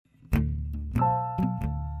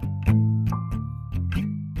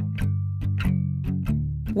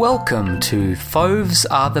Welcome to Foves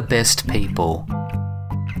Are the Best People.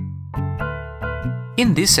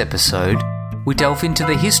 In this episode, we delve into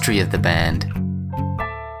the history of the band,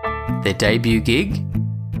 their debut gig,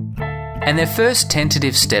 and their first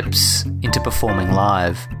tentative steps into performing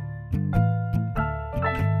live.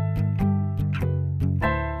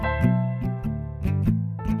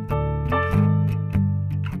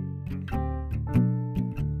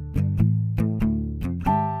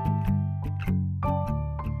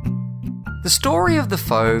 The story of the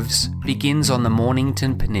Foves begins on the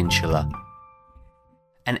Mornington Peninsula,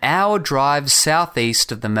 an hour drive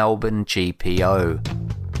southeast of the Melbourne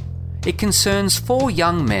GPO. It concerns four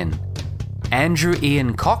young men, Andrew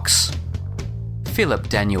Ian Cox, Philip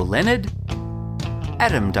Daniel Leonard,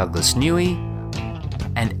 Adam Douglas Newey,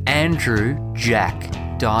 and Andrew Jack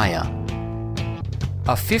Dyer.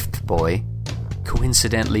 A fifth boy,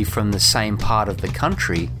 coincidentally from the same part of the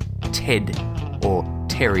country, Ted, or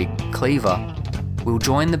Terry Cleaver, will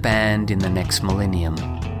join the band in the next millennium.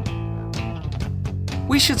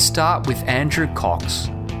 We should start with Andrew Cox,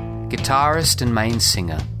 guitarist and main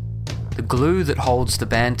singer, the glue that holds the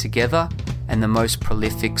band together and the most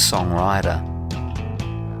prolific songwriter.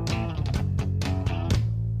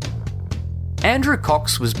 Andrew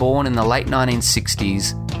Cox was born in the late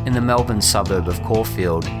 1960s in the Melbourne suburb of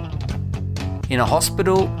Caulfield, in a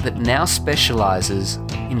hospital that now specialises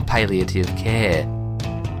in palliative care.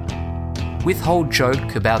 Withhold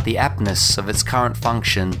joke about the aptness of its current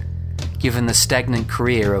function given the stagnant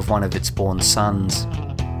career of one of its born sons.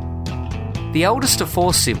 The eldest of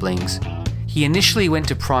four siblings, he initially went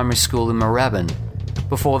to primary school in Moorabbin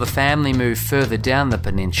before the family moved further down the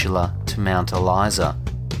peninsula to Mt Eliza,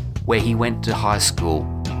 where he went to high school.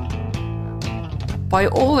 By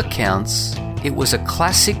all accounts, it was a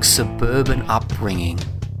classic suburban upbringing.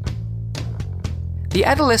 The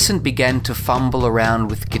adolescent began to fumble around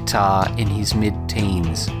with guitar in his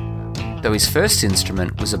mid-teens, though his first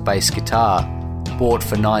instrument was a bass guitar, bought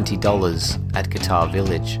for $90 at Guitar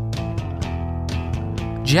Village.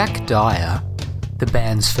 Jack Dyer, the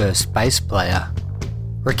band's first bass player,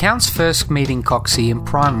 recounts first meeting Coxie in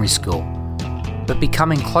primary school, but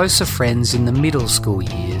becoming closer friends in the middle school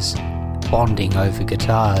years, bonding over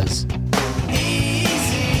guitars.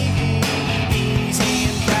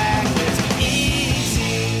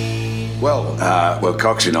 Well,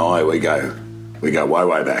 Cox and I, we go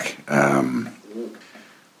way back. I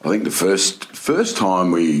think the first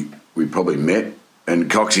time we probably met,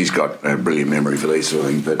 and Coxie's got a brilliant memory for these sort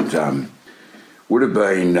of things, but would have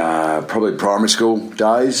been probably primary school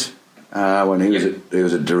days when he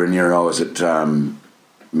was at Durinia and I was at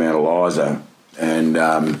Mt Eliza, and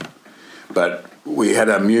but we had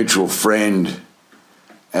a mutual friend,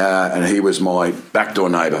 and he was my backdoor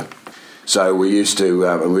neighbour. So we used to,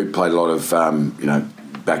 we played a lot of,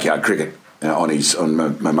 backyard cricket on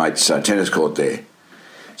my mate's tennis court there.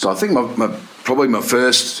 So I think probably my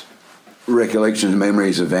first recollections and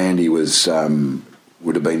memories of Andy would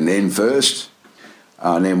have been then first.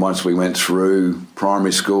 And then once we went through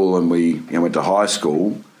primary school and we went to high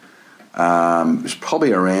school, it was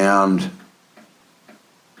probably around, I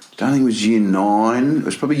don't think it was year 9, it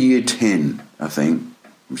was probably year 10, I think.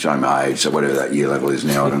 I'm showing my age, so whatever that year level is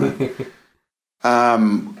now, I don't know.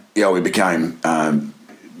 We became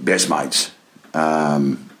best mates,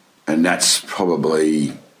 and that's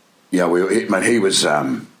probably he was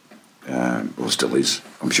still is,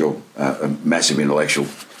 I'm sure, a massive intellectual.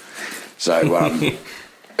 So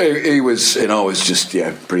he was, and I was just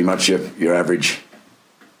pretty much your average,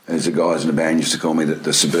 as the guys in the band used to call me,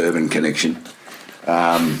 the suburban connection.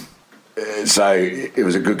 So it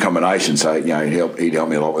was a good combination. So he'd help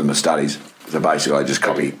me a lot with my studies. So basically, I just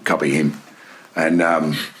copy him, and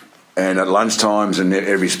at lunch times and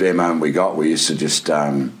every spare moment we got, we used to just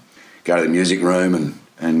go to the music room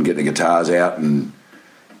and get the guitars out and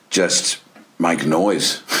just make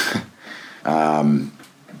noise.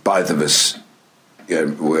 Both of us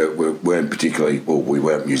weren't particularly, we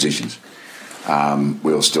weren't musicians.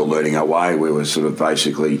 We were still learning our way. We were sort of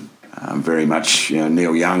basically very much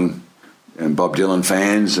Neil Young and Bob Dylan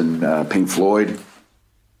fans and Pink Floyd,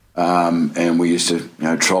 and we used to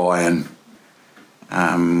try and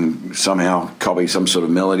somehow copy some sort of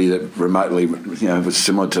melody that remotely was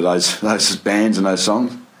similar to those bands and those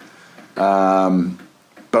songs.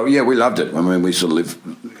 But we loved it. I mean, we sort of lived.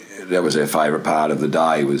 That was our favourite part of the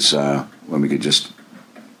day, was when we could just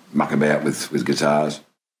muck about with guitars.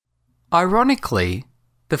 Ironically,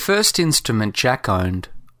 the first instrument Jack owned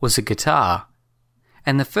was a guitar,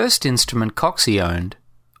 and the first instrument Coxie owned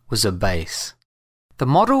was a bass. The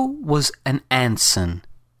model was an Anson,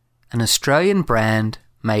 an Australian brand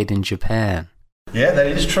made in Japan. Yeah, that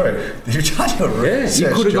is true. You've done your research,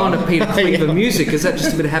 you could have John. gone to Peter Cleaver Music. Is that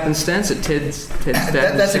just a bit of happenstance at Ted's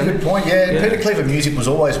That's a good point, yeah. Peter Cleaver Music was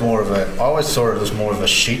always I always saw it as more of a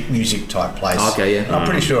sheet music type place. Okay, yeah. And I'm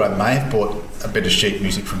pretty sure I may have bought a bit of sheet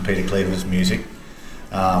music from Peter Cleaver's music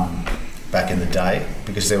back in the day,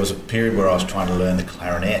 because there was a period where I was trying to learn the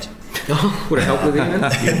clarinet. Would have helped with him. But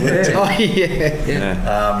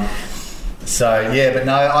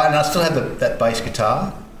no, I still have that bass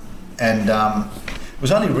guitar, and it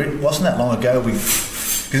was only wasn't that long ago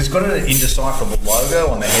because it's got an indecipherable logo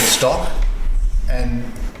on the headstock, and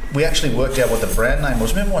we actually worked out what the brand name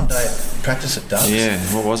was. Remember one day at practice at Doug's? Yeah,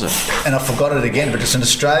 what was it? And I forgot it again, but it's an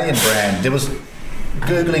Australian brand. There was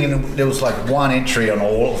Googling, and there was like one entry on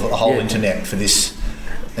the whole internet for this,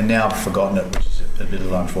 and now I've forgotten it, which is a bit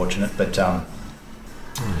unfortunate.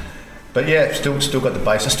 But yeah, still got the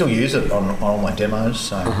bass. I still use it on all my demos,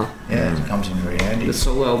 so it comes in very handy. The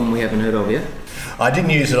solo album we haven't heard of yet? I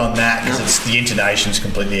didn't use it on that because the intonation's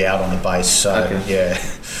completely out on the bass, so yeah.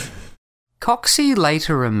 Coxie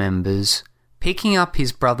later remembers picking up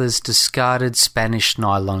his brother's discarded Spanish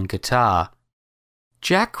nylon guitar.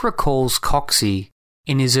 Jack recalls Coxie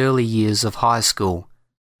in his early years of high school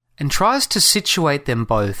and tries to situate them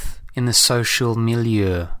both in the social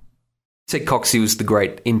milieu. You said Coxie was the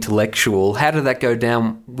great intellectual. How did that go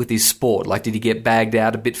down with his sport? Like, did he get bagged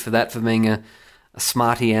out a bit for that, for being a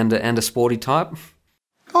smarty and a sporty type?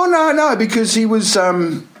 Oh no, because he was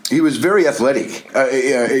very athletic.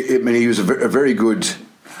 He was a very good.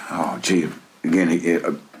 Oh gee, again,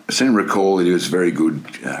 I seem to recall that he was a very good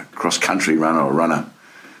cross country runner.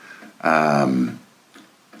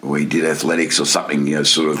 Or he did athletics or something,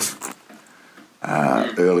 sort of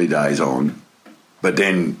early days on. But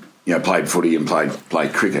then, played footy and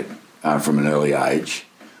played cricket from an early age,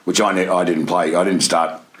 which I didn't play. I didn't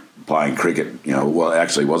start playing cricket. Well, it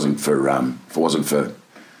actually wasn't for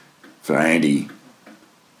Andy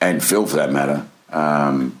and Phil, for that matter,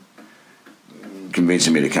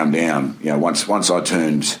 convincing me to come down. Once I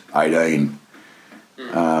turned 18,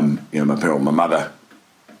 my mother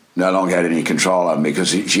no longer had any control over me because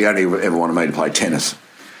she only ever wanted me to play tennis.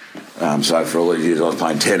 So for all these years I was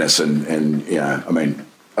playing tennis and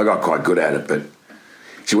I got quite good at it, but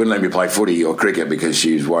she wouldn't let me play footy or cricket because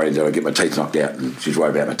she was worried that I'd get my teeth knocked out, and she was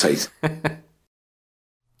worried about my teeth.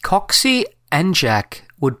 Coxie and Jack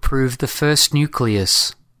would prove the first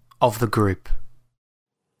nucleus of the group.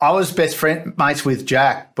 I was best mates with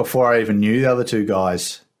Jack before I even knew the other two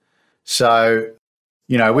guys. So,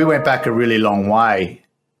 we went back a really long way,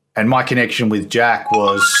 and my connection with Jack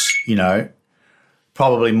was,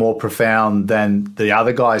 probably more profound than the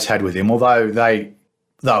other guys had with him, although they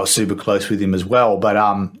were super close with him as well. But,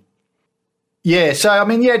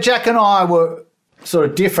 Jack and I were sort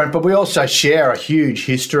of different, but we also share a huge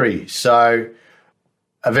history. So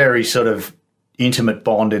a very sort of intimate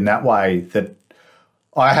bond in that way, that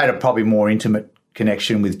I had a probably more intimate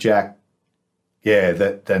connection with Jack,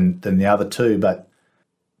 than the other two. But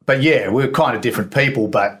we're kind of different people,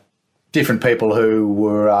 but different people who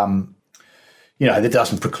were, that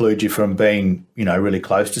doesn't preclude you from being, really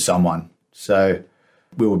close to someone. So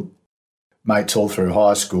we were mates all through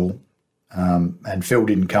high school, and Phil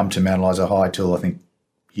didn't come to Mt Eliza High till I think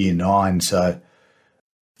year 9. So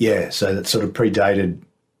that sort of predated,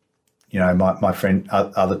 my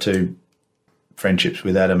other two friendships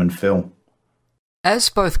with Adam and Phil. As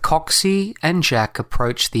both Coxie and Jack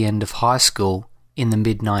approached the end of high school in the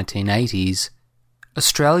mid-1980s,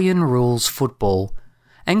 Australian rules football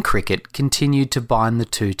and cricket continued to bind the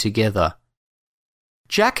two together.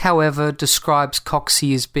 Jack, however, describes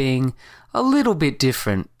Coxie as being a little bit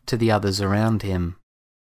different to the others around him.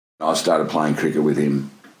 I started playing cricket with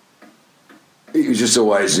him. He was just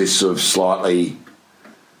always this sort of slightly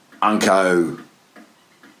unco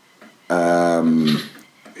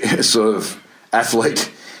sort of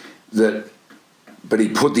athlete but he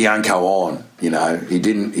put the unco on, he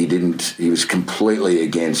was completely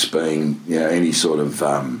against being, any sort of,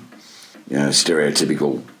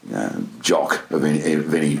 stereotypical jock of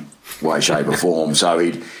any way, shape or form. So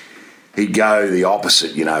he'd go the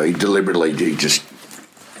opposite, he'd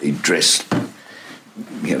dress,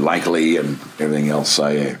 lankily and everything else. So,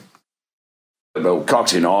 yeah. Well,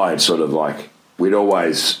 Cox and I had sort of we'd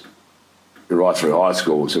always, right through high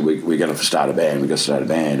school, so we're going to start a band.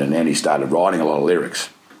 And then he started writing a lot of lyrics.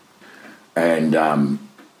 And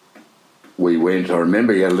we went, I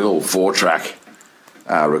remember he had a little 4-track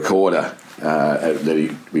recorder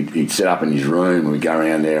that he'd set up in his room, and we'd go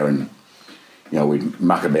around there and, we'd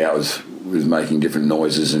muck about with making different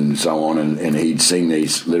noises and so on, and he'd sing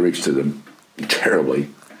these lyrics to them terribly.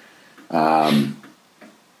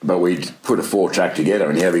 but we'd put a 4-track together,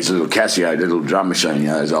 and he had his little Casio, little drum machine, you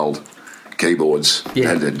know, those old keyboards. Yeah.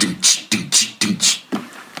 Had the dinch, dinch, dinch.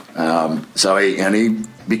 So he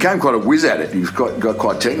became quite a whiz at it. He got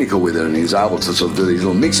quite technical with it, and he was able to sort of do these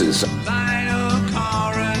little mixes.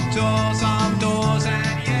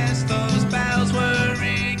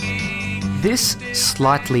 This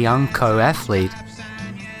slightly unco athlete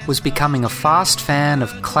was becoming a fast fan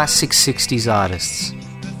of classic 60s artists,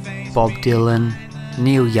 Bob Dylan,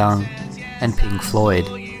 Neil Young and Pink Floyd.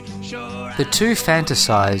 The two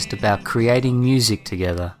fantasised about creating music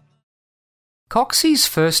together. Coxie's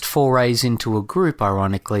first forays into a group,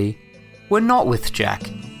 ironically, were not with Jack,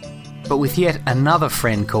 but with yet another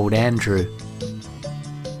friend called Andrew.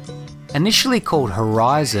 Initially called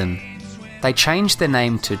Horizon, they changed their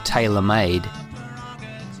name to Tailor Made,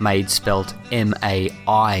 Made spelt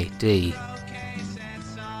M-A-I-D.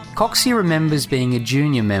 Coxie remembers being a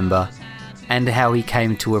junior member and how he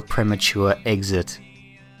came to a premature exit.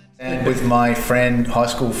 And with my high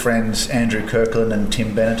school friends Andrew Kirkland and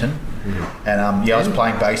Tim Benetton, and I was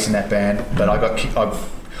playing bass in that band, but I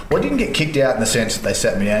didn't get kicked out in the sense that they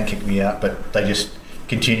sat me down and kicked me out, but they just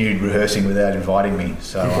continued rehearsing without inviting me.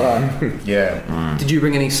 So yeah. Did you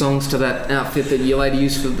bring any songs to that outfit that you later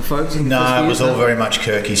used for the folks? No, it was all very much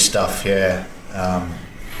Kirky's stuff. Yeah. A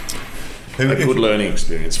good learning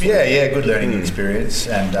experience. For Good learning experience,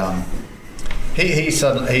 and he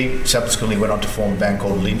subsequently went on to form a band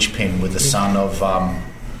called Lynchpin with the son of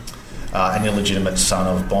an illegitimate son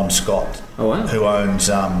of Bon Scott, who owns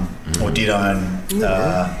or did own.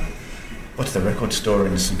 What's the record store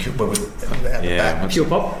in St Kilda? At the back. Pure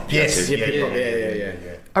Pop? Yes.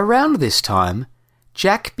 Yeah. Around this time,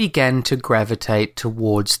 Jack began to gravitate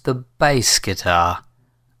towards the bass guitar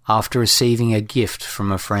after receiving a gift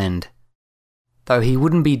from a friend, though he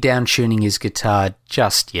wouldn't be down-tuning his guitar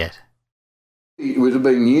just yet. It would have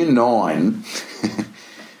been year 9.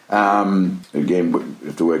 Again, we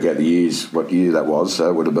have to work out the years, what year that was. So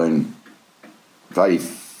it would have been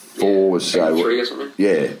 84 or so. 83 or something?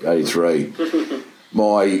 Yeah, 83.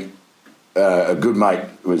 My a good mate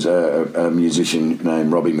was a musician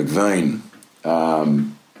named Robbie McVean,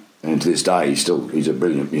 and to this day he's a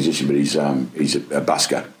brilliant musician, but he's a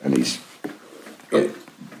busker and he's a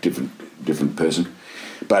different person.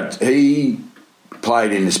 But he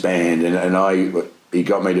played in this band, and he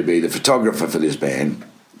got me to be the photographer for this band,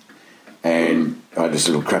 and I had this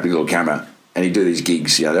little crappy little camera, and he'd do these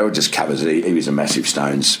gigs. You know, they were just covers. He was a massive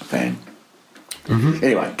Stones fan. Mm-hmm.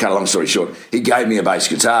 Anyway, cut a long story short, he gave me a bass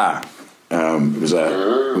guitar. It was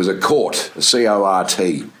a Cort, a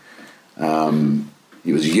C-O-R-T.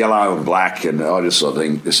 It was yellow and black, and I just sort of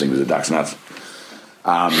think this thing was a duck's nuts.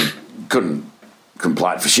 Couldn't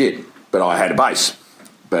play it for shit, but I had a bass.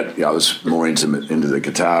 But I was more into the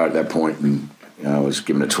guitar at that point, and I was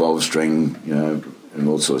given a 12-string, and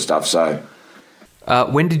all sort of stuff. So,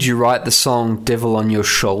 when did you write the song "Devil on Your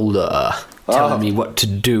Shoulder"? Telling me what to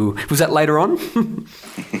do. Was that later on? Where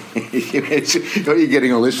are you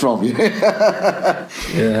getting all this from? Yeah.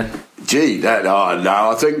 Gee,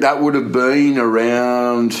 no, I think that would have been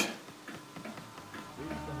around.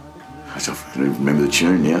 I don't even remember the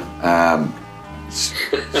tune now. It's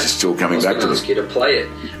just still coming back to ask you to play it.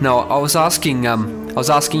 No, I was asking. Always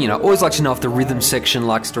like to know if the rhythm section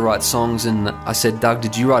likes to write songs. And I said, Doug,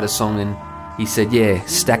 did you write a song? And he said, yeah,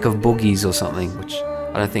 Stack of Boogies or something, which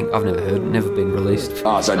I've never heard, never been released.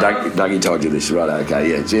 Oh, so Dougie told you this, right? Okay,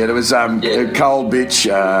 yeah. There was Cold Bitch,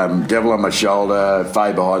 Devil on My Shoulder,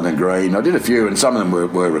 Fade Behind the Green. I did a few, and some of them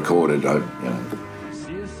were recorded. I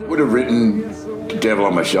would have written Devil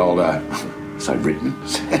on My Shoulder. So written.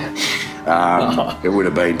 It would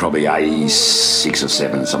have been probably 86 or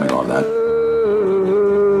 7, something like that.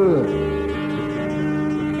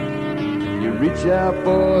 You reach out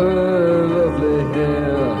for her lovely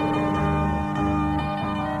hair.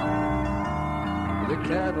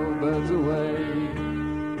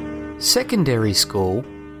 Secondary school,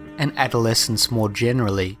 and adolescence more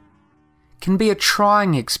generally, can be a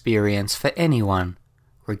trying experience for anyone,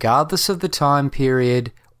 regardless of the time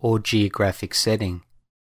period or geographic setting.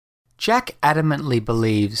 Jack adamantly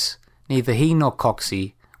believes neither he nor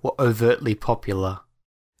Coxie were overtly popular.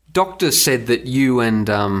 Doctor said that you and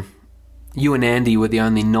Andy were the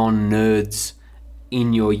only non-nerds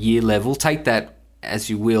in your year level. Take that as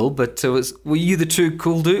you will, but were you the two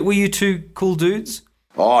cool dudes? Were you two cool dudes?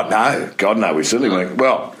 Oh, no. God, no. We certainly weren't.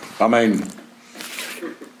 Well, I mean,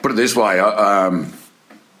 put it this way.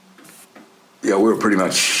 We were pretty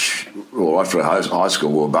much, after high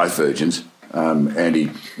school, we were both virgins.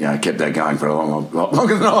 Andy, kept that going for a long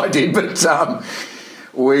longer than I did. But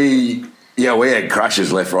Yeah, we had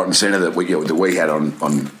crushes left, right and centre that we had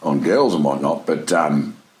on girls and whatnot, but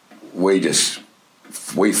we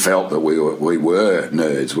felt that we were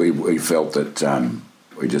nerds. We felt that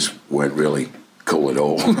we just weren't really cool at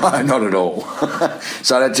all. No, not at all.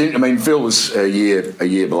 So that's it. I mean, Phil was a year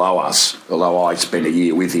below us, although I spent a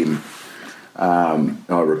year with him. I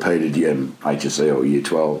repeated HSC or year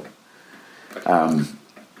 12.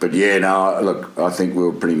 But yeah, no, look, I think we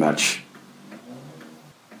were pretty much...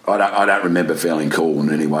 I don't remember feeling cool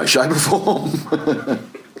in any way, shape or form.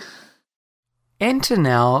 Enter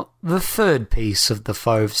now the third piece of the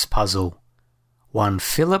Foves puzzle, one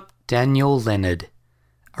Philip Daniel Leonard,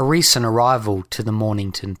 a recent arrival to the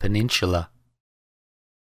Mornington Peninsula.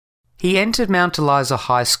 He entered Mt Eliza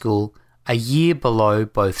High School a year below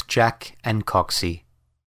both Jack and Coxie.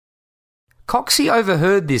 Coxie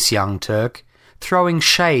overheard this young Turk throwing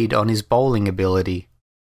shade on his bowling ability.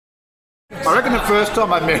 I reckon the first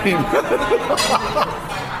time I met him...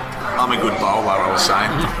 I'm a good bowler, I was saying.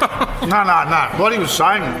 No. What he was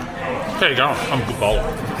saying... There you go. I'm a good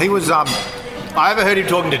bowler. He was... I overheard him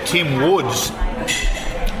talking to Tim Woods,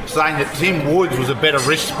 saying that Tim Woods was a better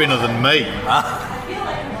wrist spinner than me.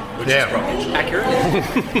 Which is probably Accurate.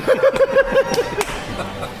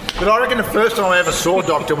 But I reckon the first time I ever saw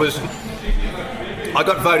Doctor was... I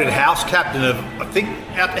got voted house captain of... I think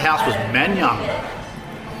out the house was Manyang.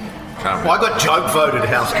 Well, I got joke voted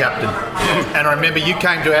house captain, and I remember you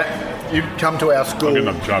come to our school. I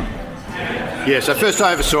didn't have a joke. Yeah, so first time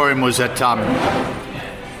I ever saw him was at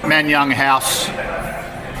Manyang House.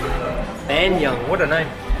 Manyang, what a name.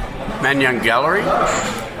 Manyang Gallery?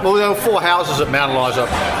 Well, there were 4 houses at Mt Eliza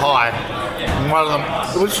High, and one of them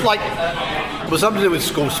it was something to do with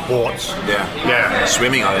school sports. Yeah.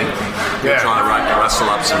 Swimming, I think. Yeah. We're trying to rustle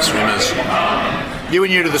up some swimmers. You were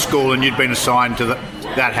new to the school, and you'd been assigned to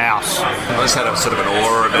that house. I just had a sort of an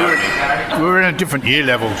aura about me. We were in a different year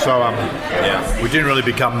level, so we didn't really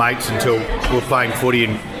become mates until we were playing footy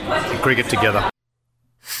and cricket together.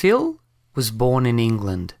 Phil was born in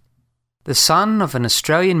England, the son of an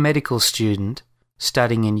Australian medical student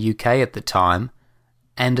studying in UK at the time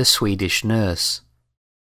and a Swedish nurse.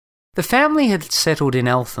 The family had settled in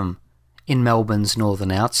Eltham, in Melbourne's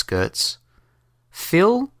northern outskirts.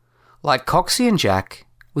 Phil, like Coxie and Jack,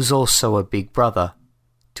 was also a big brother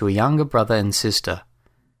to a younger brother and sister.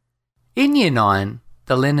 In Year 9,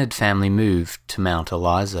 the Leonard family moved to Mt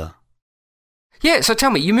Eliza. Yeah, so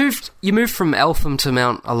tell me, you moved from Eltham to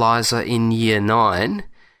Mt Eliza in Year 9.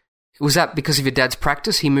 Was that because of your dad's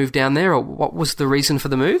practice? He moved down there, or what was the reason for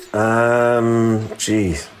the move?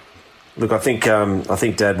 Look, I think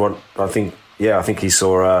Dad I think he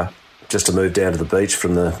saw just to move down to the beach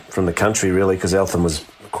from the country, really, because Eltham was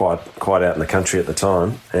quite out in the country at the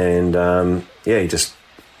time, and he just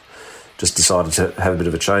decided to have a bit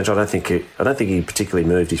of a change. I don't think he particularly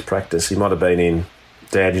moved his practice. He might have been in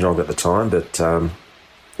Dandenong at the time, but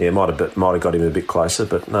might have got him a bit closer.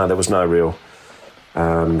 But no, there was no real.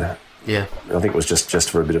 I think it was just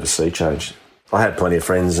for a bit of a sea change. I had plenty of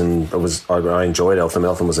friends, and I enjoyed Eltham.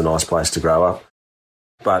 Eltham was a nice place to grow up.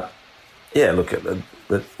 But yeah, look,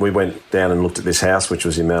 we went down and looked at this house, which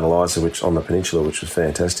was in Mt Eliza, which on the peninsula, which was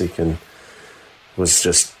fantastic, and was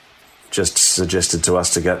just suggested to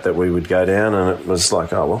us that we would go down, and it was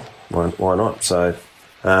like, oh well, why not? So,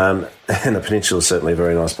 and the peninsula is certainly a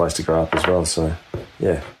very nice place to grow up as well. So,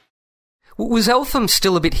 yeah. Was Eltham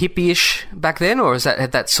still a bit hippie-ish back then, or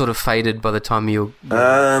had that sort of faded by the time you...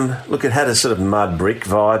 Look, it had a sort of mud brick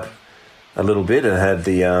vibe a little bit. It had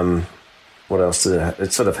the... what else did it have?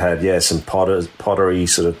 It sort of had, some pottery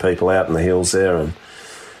sort of people out in the hills there. And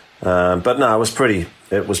but no, it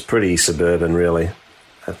was pretty suburban, really,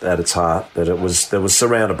 at its heart. But it was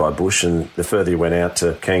surrounded by bush, and the further you went out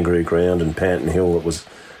to Kangaroo Ground and Panton Hill, it was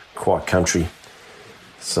quite country.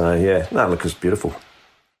 So, it was beautiful.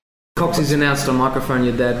 Coxie's announced on microphone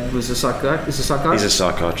your dad was a psychiatrist. He's a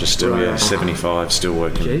psychiatrist still, right. 75, still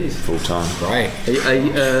working full time. Right.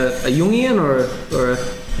 A Jungian or the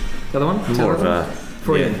other one? More of a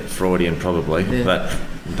Freudian. Freudian probably, but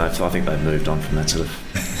I think they've moved on from that sort of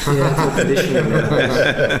conditioning.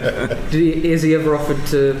 Has he ever offered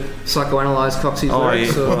to psychoanalyse Coxie's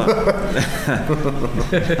lyrics?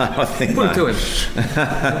 I think put it to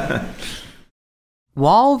him.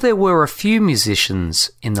 While there were a few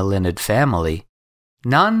musicians in the Leonard family,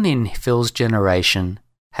 none in Phil's generation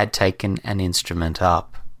had taken an instrument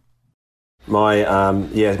up. My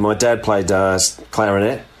dad played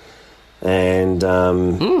clarinet, and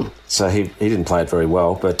so he didn't play it very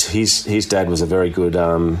well, but his dad was a very good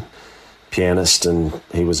pianist, and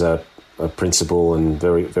he was a principal and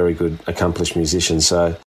very, very good accomplished musician.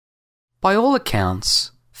 So, by all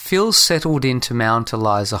accounts, Phil settled into Mt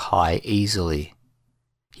Eliza High easily.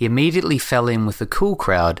 He immediately fell in with the cool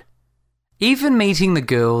crowd, even meeting the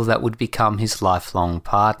girl that would become his lifelong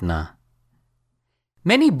partner.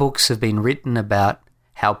 Many books have been written about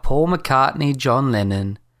how Paul McCartney, John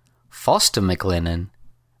Lennon, Foster McLennan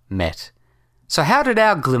met. So how did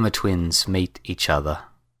our Glimmer twins meet each other?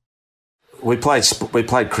 We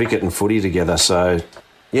played cricket and footy together, so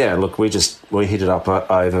yeah, look, we hit it up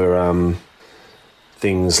over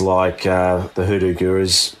things like the Hoodoo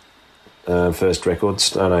Gurus first records,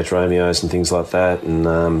 Stone Age Romeos and things like that,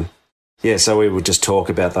 and so we would just talk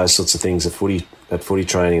about those sorts of things at footy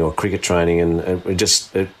training or cricket training, and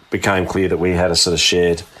it became clear that we had a sort of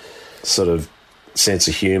shared sort of sense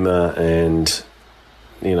of humour, and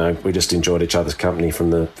we just enjoyed each other's company from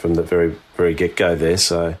the very very get go there.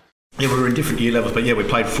 So yeah, we were in different year levels, but yeah, we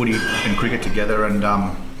played footy and cricket together, and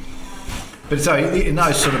but so in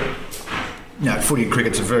those sort of footy and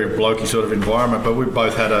cricket's a very blokey sort of environment, but we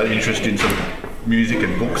both had an interest in sort of music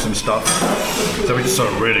and books and stuff, so we just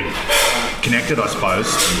sort of really connected, I suppose,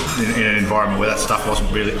 in an environment where that stuff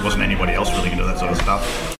wasn't anybody else really into that sort of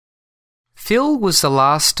stuff. Phil was the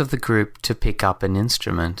last of the group to pick up an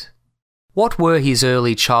instrument. What were his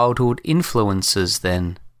early childhood influences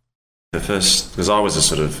then? Because I was a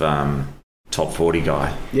sort of top 40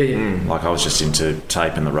 guy. Yeah. Like I was just into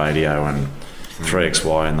tape and the radio and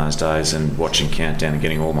 3XY in those days, and watching Countdown and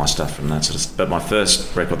getting all my stuff from that sort of stuff. But my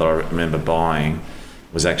first record that I remember buying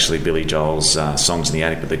was actually Billy Joel's Songs in the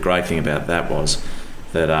Attic. But the great thing about that was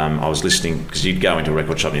that I was listening, because you'd go into a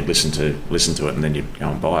record shop and you'd listen to it and then you'd go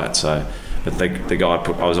and buy it. So, but the guy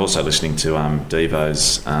I was also listening to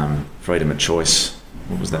Devo's Freedom of Choice.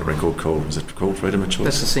 What was that record called? Was it called Freedom of Choice?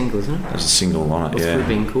 That's a single, isn't it? That's a single on it, yeah. What's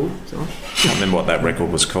Being Cool? I can't remember what that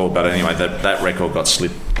record was called, but anyway, that record got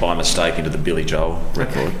slipped by mistake into the Billy Joel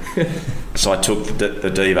record. Okay. So I took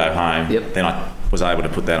the Devo home. Yep. Then I was able to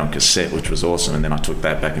put that on cassette, which was awesome, and then I took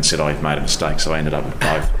that back and said I've made a mistake, so I ended up with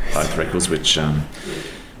both records, which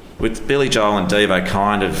with Billy Joel and Devo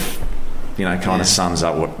kind of sums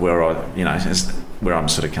up where I'm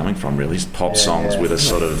sort of coming from, really. Pop songs with a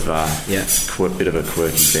sort of bit of a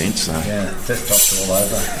quirky bent. So. Yeah, just drops all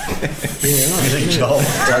over. Billy Joel,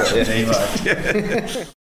 touching Devo.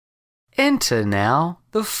 Enter now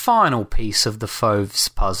the final piece of the Foves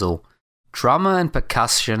puzzle. Drummer and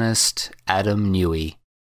percussionist Adam Newey,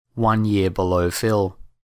 1 year below Phil.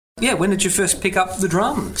 Yeah, when did you first pick up the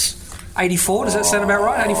drums? 84, does that sound about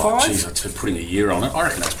right? 85? Geez, I'm putting a year on it. I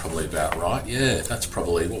reckon that's probably about right. Yeah, that's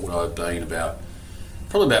probably, what would I have been,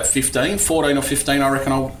 probably about 14 or 15 I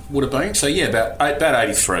reckon I would have been. So yeah, about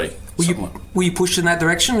 83. Were you pushed in that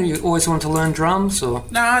direction, or you always wanted to learn drums, or?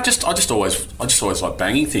 No, I just always like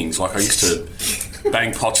banging things. Like I used to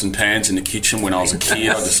bang pots and pans in the kitchen when I was a kid.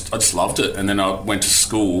 I just loved it. And then I went to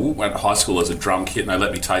high school as a drum kit, and they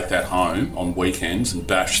let me take that home on weekends and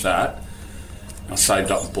bash that. And I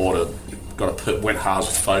saved up and went halves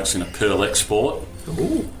with folks in a Pearl Export.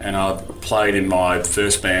 Ooh. And I played in my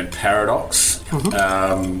first band Paradox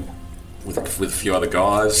with a few other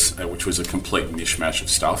guys, which was a complete mishmash of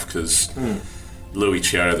stuff, because Louis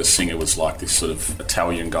Chiaro, the singer, was like this sort of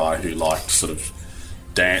Italian guy who liked sort of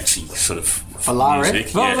dancey sort of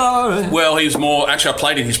music. Yeah. Well, he was more... Actually, I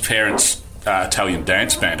played in his parents' Italian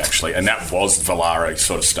dance band, actually, and that was Volare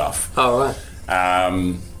sort of stuff. Oh,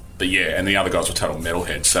 right. But yeah, and the other guys were total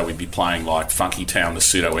metalheads, so we'd be playing like Funky Town, the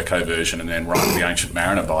pseudo-echo version, and then Ride the Ancient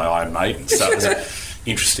Mariner by Iron Maiden. So it was an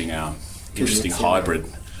interesting hybrid.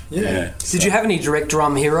 Yeah. Did you have any direct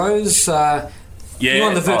drum heroes? Yeah. You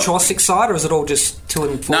on the virtuosic side, or is it all just 2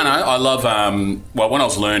 and 4? No, I love... when I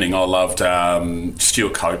was learning, I loved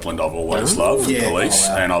Stuart Copeland. I've always loved the Police.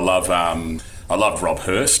 Oh, wow. And I loved Rob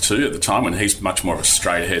Hurst too at the time, when he's much more of a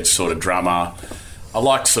straight-ahead sort of drummer. I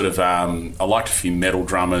liked a few metal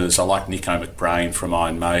drummers. I liked Nico McBrain from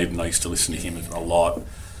Iron Maiden. I used to listen to him a lot.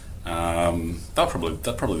 They're probably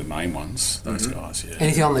the main ones. Those guys. Yeah.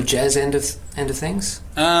 Anything on the jazz end of things?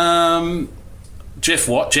 Jeff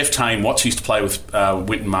Tane Watts used to play with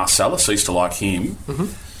Wynton Marsalis. I used to like him.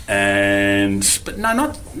 But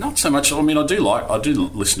no, not so much. I mean, I do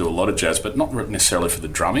listen to a lot of jazz, but not necessarily for the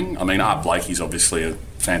drumming. I mean, Art Blakey's obviously a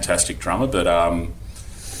fantastic drummer, but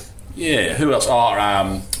yeah, who else?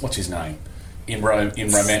 What's his name? In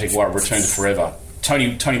Romantic Warrior, Return to Forever.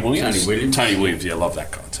 Tony Williams. Tony Williams, yeah, I love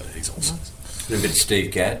that guy too. He's awesome. A bit of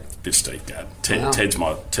Steve Gadd. Ted's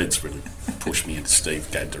really pushed me into Steve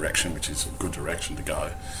Gadd direction, which is a good direction to go.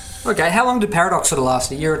 Okay, how long did Paradox sort of last?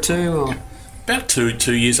 A year or two? Or? About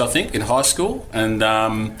two years, I think, in high school, and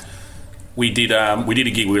We did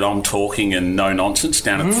a gig with I'm Talking and No Nonsense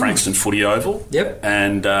down at Frankston Footy Oval. Yep.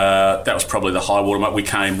 And that was probably the high watermark. We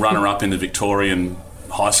came runner-up in the Victorian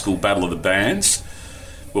High School Battle of the Bands,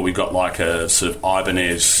 where we got like a sort of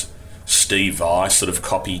Ibanez Steve Vai sort of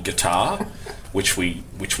copy guitar, which we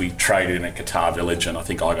traded in at Guitar Village, and I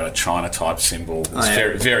think I got a China type cymbal. It was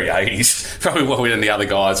very, very 80s. Probably what we and the other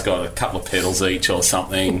guys got a couple of pedals each or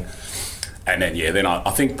something. And then I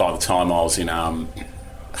think by the time I was in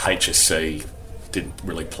HSC, didn't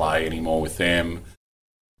really play anymore with them.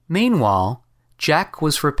 Meanwhile, Jack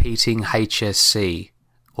was repeating HSC,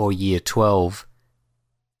 or Year 12.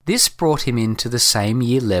 This brought him into the same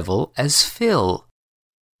year level as Phil.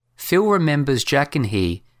 Phil remembers Jack and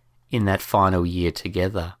he in that final year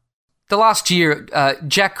together. The last year,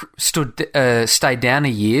 Jack stayed down a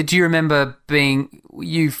year. Do you remember being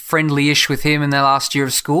friendly-ish with him in the last year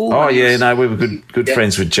of school? Oh, yeah, no, we were good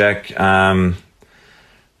friends with Jack. Did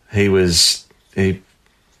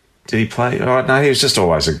he play? Oh, no, he was just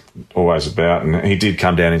always about, and he did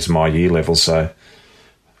come down into my year level, so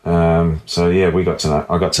yeah, I got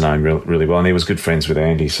to know him really well, and he was good friends with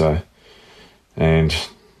Andy, and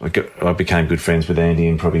I became good friends with Andy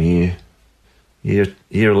in probably year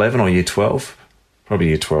 11 or year 12, probably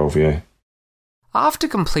year 12, yeah. After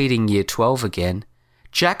completing year 12 again,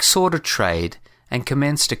 Jack sought a trade and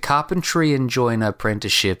commenced a carpentry and joiner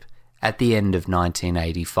apprenticeship at the end of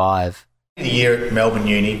 1985. A year at Melbourne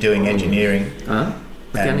Uni doing engineering.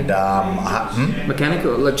 Mechanical? And,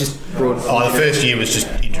 Mechanical? Like just broad... the first year was just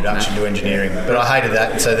introduction to engineering, but I hated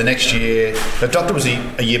that. So the next year, the doctor was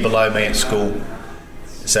a year below me at school.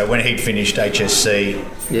 So when he'd finished HSC,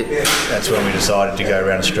 that's when we decided to go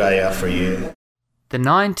around Australia for a year. The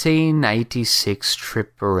 1986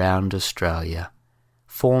 trip around Australia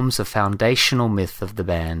forms a foundational myth of the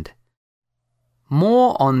band.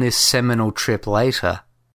 More on this seminal trip later.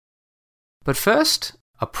 But first,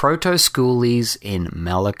 a proto-schoolies in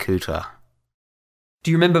Malakuta.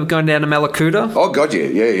 Do you remember going down to Malakuta? Oh, God,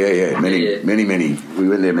 yeah. Many. We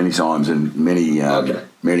went there many times and many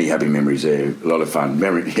happy memories there. A lot of fun.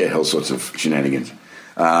 All sorts of shenanigans.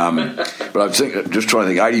 But I'm just trying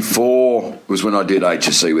to think. 84 was when I did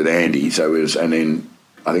HSC with Andy. So it was, and then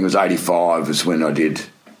I think it was 85 was when I did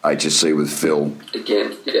HSC with Phil.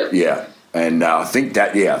 Again, yeah. Yeah. And I think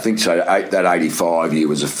so. That 85 year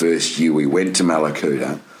was the first year we went to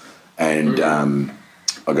Malakuta, and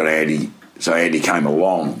I got Andy. So Andy came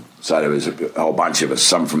along. So there was a whole bunch of us,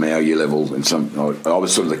 some from our year level, and some. I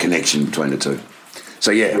was sort of the connection between the two.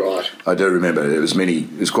 So yeah, right. I do remember there was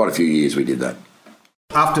quite a few years we did that.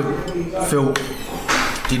 After Phil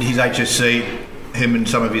did his HSC, him and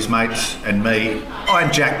some of his mates and me,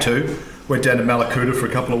 and Jack too, went down to Malakuta for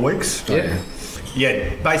a couple of weeks.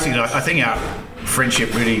 Yeah, basically, I think our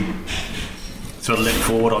friendship really sort of leapt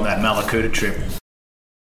forward on that Malakuta trip.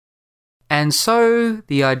 And so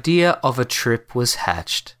the idea of a trip was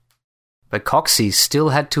hatched. But Coxie still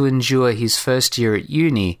had to endure his first year at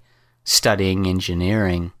uni, studying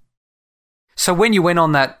engineering. So when you went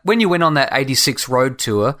on that 86 road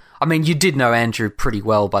tour, I mean, you did know Andrew pretty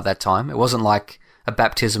well by that time. It wasn't like a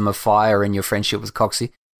baptism of fire in your friendship with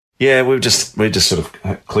Coxie. Yeah, we just sort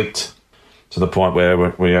of clicked to the point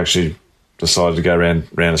where we actually decided to go around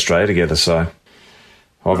Australia together. So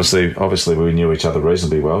obviously we knew each other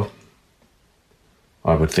reasonably well,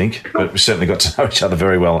 I would think, but we certainly got to know each other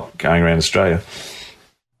very well going around Australia.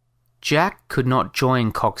 Jack could not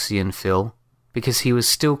join Coxie and Phil because he was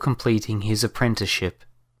still completing his apprenticeship.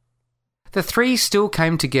 The three still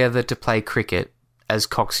came together to play cricket, as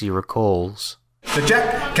Coxie recalls. So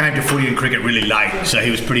Jack came to footy and cricket really late, so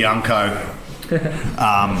he was pretty unco.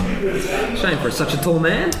 Shame for such a tall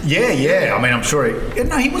man. Yeah. I mean, I'm sure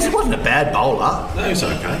he wasn't a bad bowler. No, he was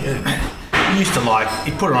okay, yeah. He used to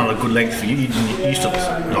he put it on a good length for you. You used to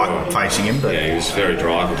like facing him. But. Yeah, he was very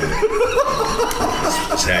drivable.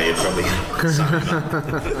 That's how you probably...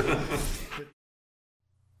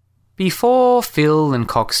 Before Phil and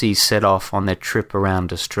Coxie set off on their trip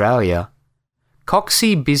around Australia,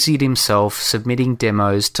 Coxie busied himself submitting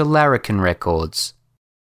demos to Larrikin Records.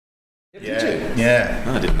 Yeah.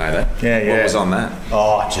 Oh, I didn't know that. Yeah. What was on that?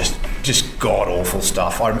 Oh, just god-awful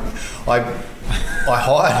stuff. I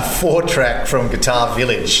hired a 4-track from Guitar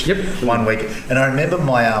Village one week, and I remember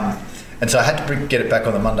and so I had to get it back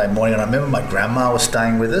on the Monday morning, and I remember my grandma was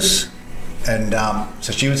staying with us, and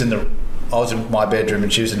so she was I was in my bedroom,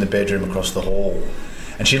 and she was in the bedroom across the hall,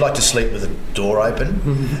 and she liked to sleep with the door open,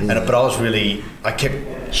 but I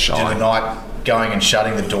kept shy in the night going and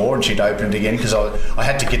shutting the door, and she'd open it again because I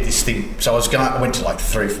had to get this thing. So I went to like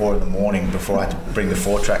 3-4 in the morning before I had to bring the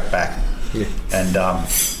 4-track back, and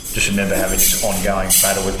just remember having this ongoing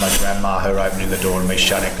battle with my grandma, her opening the door and me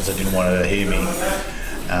shutting it because I didn't want her to hear me.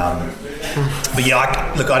 But yeah,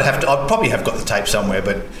 I'd probably have got the tape somewhere,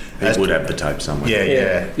 but... You would have the tape somewhere.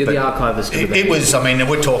 Yeah. You're the archivist. It was, I mean,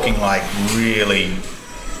 we're talking like really...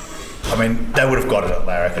 I mean, they would have got it at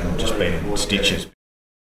Larrick and just been in stitches.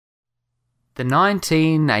 The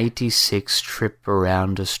 1986 trip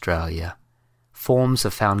around Australia forms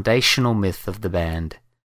a foundational myth of the band.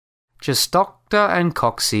 Just Doctor and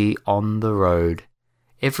Coxie on the road,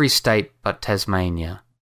 every state but Tasmania.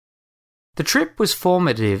 The trip was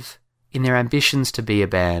formative in their ambitions to be a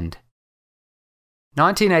band.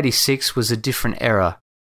 1986 was a different era,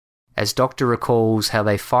 as Doctor recalls how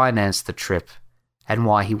they financed the trip and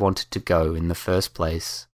why he wanted to go in the first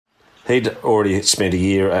place. He'd already spent a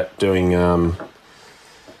year at doing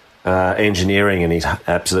engineering, and he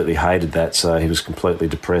absolutely hated that, so he was completely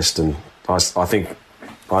depressed. And I think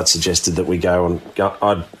I'd suggested that we go on.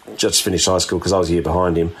 I'd just finished high school because I was a year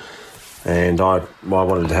behind him, and I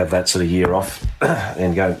wanted to have that sort of year off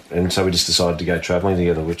and go. And so we just decided to go travelling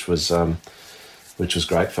together, which was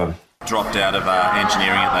great fun. Dropped out of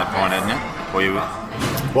engineering at that point, hadn't you? Or you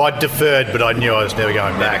Well, I deferred, but I knew I was never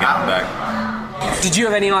going back. Did you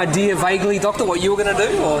have any idea vaguely, Doctor, what you were going to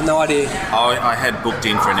do, or no idea? I had booked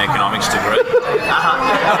in for an economics degree.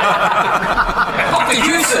 Dr.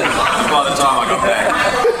 Houston! By the time I got back,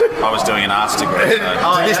 I was doing an arts degree. So.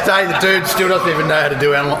 To this day, the dude still doesn't even know how to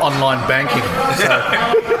do online banking. So.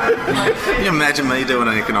 Can you imagine me doing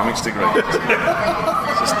an economics degree? It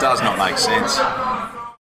just does not make sense.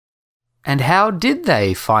 And how did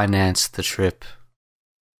they finance the trip?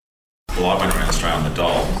 Well, I went around Australia on the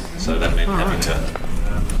dole, so that meant having to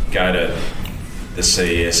go to the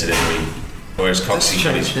CES at every... Whereas Coxie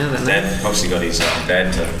got his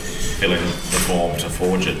dad to fill in the form to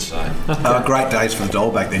forge it, so... Great days for the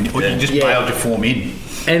dole back then. You just mailed your form in.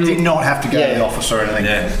 And did not have to go to the office or anything.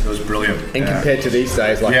 Yeah. It was brilliant. And compared to these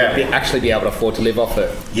days, like you'd actually be able to afford to live off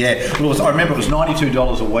it. Yeah. Well, I remember it was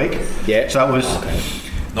 $92 a week. Yeah. So it was... Okay.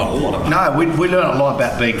 Not a lot of money. No, we learned a lot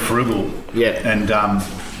about being frugal. Yeah. And...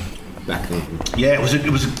 back then. Yeah, it was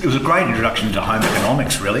a great introduction to home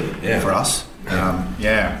economics, really, for us.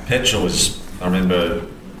 Petrol was... I remember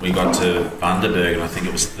we got to Bundaberg and I think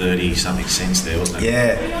it was 30-something cents there, wasn't it?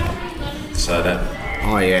 Yeah. So that...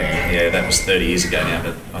 Oh, yeah. Yeah, that was 30 years ago now,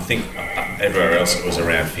 but I think everywhere else it was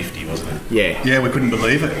around 50, wasn't it? Yeah. Yeah, we couldn't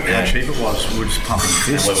believe it, how cheap it was. We were just pumping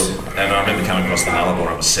fists. And I remember coming across the Nullarbor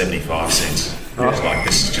and it was 75 cents. It was like,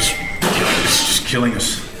 this is just killing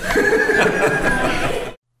us.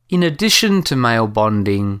 In addition to male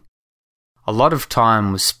bonding, a lot of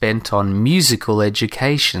time was spent on musical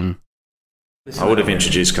education. I would have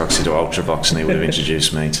introduced Coxie to Ultravox and he would have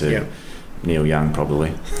introduced me to Neil Young,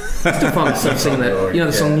 probably. Still fun to sing that,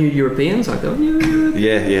 the song New Europeans, like that.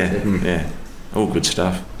 Yeah. All good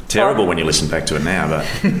stuff. Terrible when you listen back to it now, but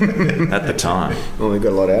at the time. Well, we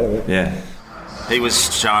got a lot out of it. Yeah. He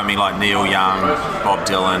was showing me like Neil Young, Bob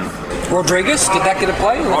Dylan. Rodriguez, did that get a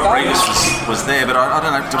play? Rodriguez was there, but I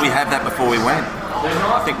don't know, did we have that before we went?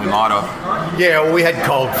 I think we might have. Yeah, well, we had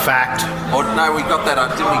Cold Fact. Oh, no, we got that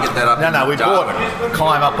up. Didn't we get that up? No, we bought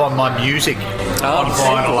Climb Up On My Music on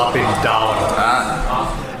vinyl up in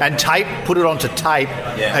Darwin. And put it onto tape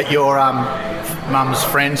at your mum's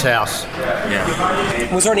friend's house.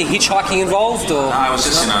 Yeah. Was there any hitchhiking involved? Or? No, it was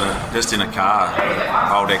just in a car,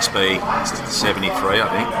 old XB 73, I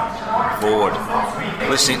think, Ford.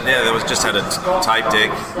 Listening, there was just had a tape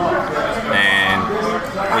deck, and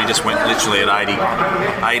we just went literally at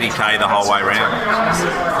 80k the whole way round.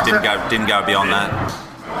 Didn't go beyond that.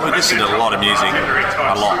 We listened to a lot of music,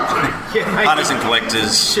 a lot. Hunters and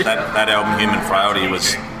Collectors. That album, Human Frailty,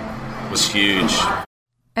 was huge.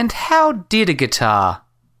 And how did a guitar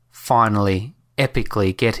finally,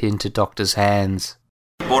 epically get into Doctor's hands?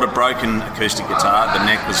 Bought a broken acoustic guitar. The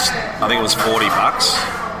neck was, I think it was $40.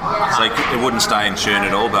 So it wouldn't stay in tune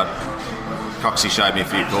at all, but Coxie showed me a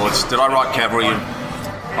few chords. Did I write Cavalry?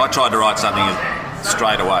 I tried to write something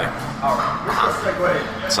straight away.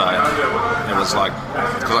 So it was like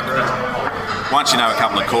once you know a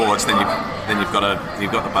couple of chords, then you've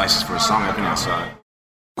got the basis for a song, haven't you? So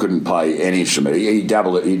couldn't play any instrument. He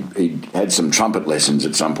dabbled. He had some trumpet lessons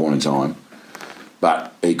at some point in time,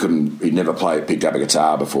 but he couldn't. He'd never picked up a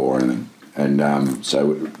guitar before or anything. And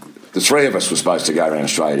so the three of us were supposed to go around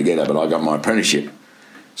Australia together, but I got my apprenticeship,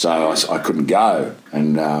 so I couldn't go.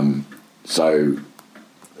 And so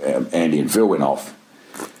Andy and Phil went off,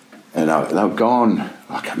 and they were gone.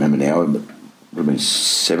 I can't remember now. It would have been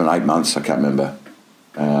 7 or 8 months. I can't remember.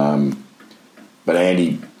 But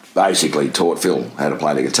Andy basically taught Phil how to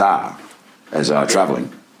play the guitar as they were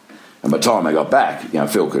travelling. And by the time I got back,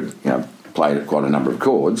 Phil could, play quite a number of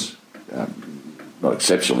chords, not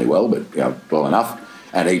exceptionally well, but well enough.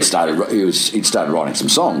 And he'd started writing some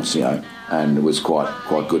songs, and it was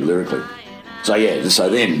quite good lyrically. So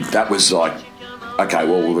then that was like, okay,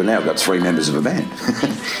 well we've now got 3 members of a band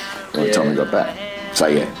by the time we got back. So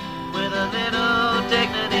yeah. With a little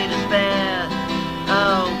dignity to spare.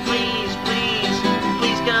 Oh, please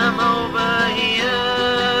come over here.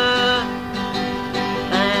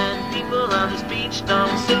 And people on this beach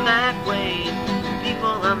don't sit that way. People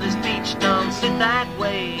on this beach don't sit that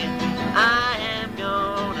way. I am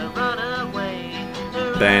gonna run away.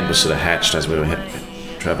 The band was sort of hatched as we were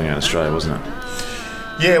travelling around Australia, wasn't it?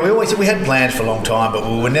 Yeah, we had plans for a long time, but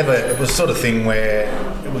we were never. It was the sort of thing where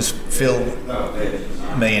it was Phil,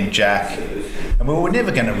 me, and Jack, and we were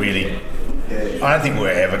never going to really. I don't think we were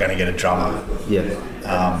ever going to get a drummer. Yeah.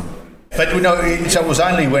 But so it was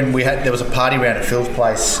only when there was a party round at Phil's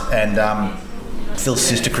place, and Phil's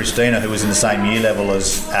sister Christina, who was in the same year level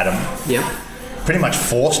as Adam, pretty much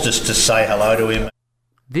forced us to say hello to him.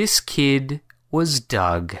 This kid was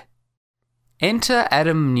Doug. Enter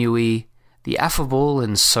Adam Newey, the affable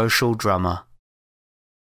and social drummer.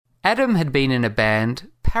 Adam had been in a band,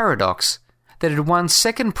 Paradox, that had won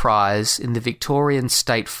second prize in the Victorian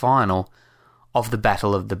State Final of the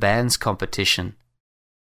Battle of the Bands competition.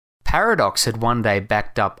 Paradox had one day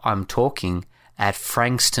backed up I'm Talking at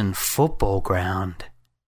Frankston Football Ground.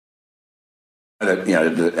 Adam,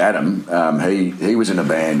 he was in a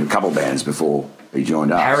band, a couple of bands before he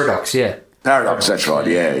joined us. Paradox, yeah. Paradox, that's right,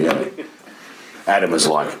 yeah. Adam was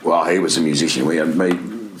like, well, he was a musician.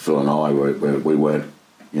 Phil and I, we weren't,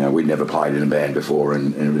 we'd never played in a band before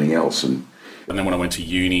and everything else. And then when I went to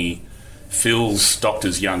uni, Phil's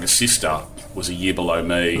doctor's younger sister was a year below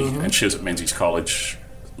me, and she was at Menzies College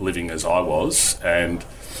living as I was. And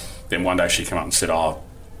then one day she came up and said,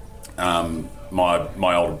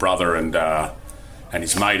 my older brother and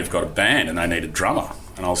his mate have got a band and they need a drummer.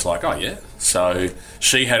 And I was like, oh, yeah. So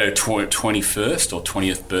she had her 21st or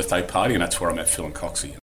 20th birthday party, and that's where I met Phil and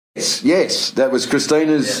Coxie. Yes, that was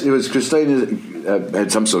Christina's. It was Christina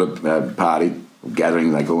had some sort of party,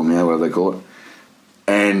 gathering, they call them now, whatever they call it.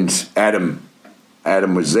 And Adam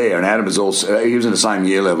was there, and Adam was also, he was in the same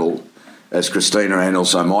year level as Christina and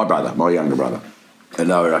also my younger brother. And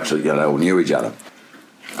they were actually, they all knew each other.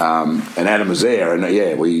 And Adam was there, and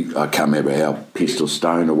I can't remember how pissed or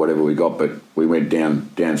stoned or whatever we got, but we went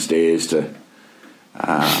downstairs to,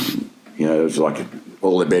 it was like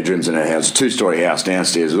all the bedrooms in our house, 2-story house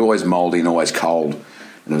downstairs. It was always mouldy and always cold,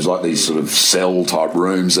 and it was like these sort of cell type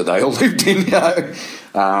rooms that they all lived in. It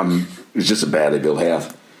was just a badly built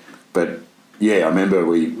house, but yeah, I remember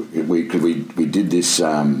we did this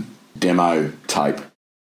demo tape.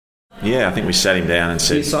 Yeah, I think we sat him down and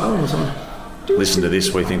said, Asylum or something? Listen to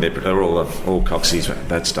this. We think they're all Coxies at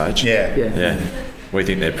that stage. Yeah. We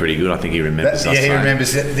think they're pretty good. I think he remembers us. Yeah, he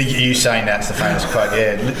remembers you saying that's the famous quote.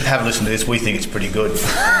 Yeah, have a listen to this. We think it's pretty good.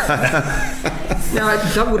 Now,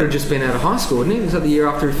 Doug would have just been out of high school, wouldn't he? Was that the year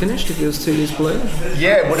after he finished, if he was 2 years below?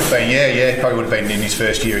 Yeah, it would have been. Yeah. He probably would have been in his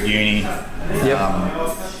first year at uni. Yep.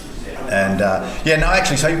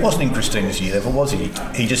 Actually, so he wasn't in Christina's year level, was he?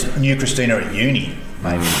 He just knew Christina at uni,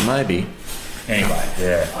 Maybe. Anyway,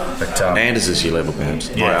 yeah. But Anders' year level,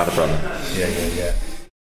 perhaps. My other brother. Yeah.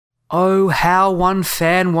 Oh, how one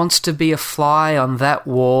fan wants to be a fly on that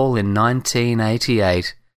wall in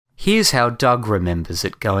 1988. Here's how Doug remembers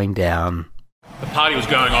it going down. The party was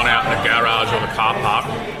going on out in the garage or the car park,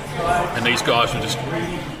 and these guys were just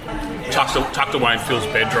tucked away in Phil's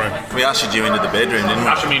bedroom. We ushered you into the bedroom, didn't we?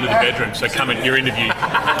 Ushered me into the bedroom. So come in, the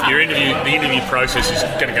interview process is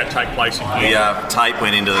going to take place in here. The tape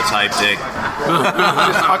went into the tape deck.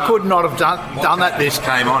 I could not have done that. This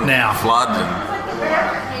came on now. Flood.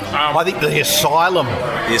 And I think the asylum.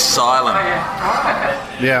 The asylum.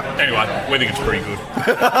 Yeah. Anyway, we think it's pretty good.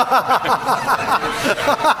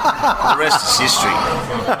 The rest is history.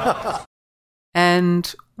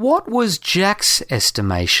 And what was Jack's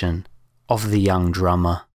estimation of the young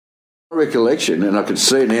drummer? Recollection, and I could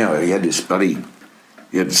see now, he had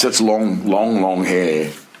such long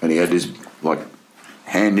hair, and he had this like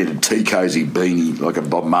hand-knitted tea cosy beanie, like a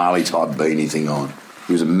Bob Marley type beanie thing on.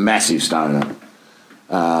 He was a massive stoner.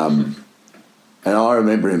 And I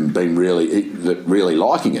remember him being really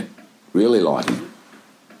liking it.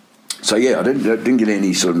 So yeah, I didn't get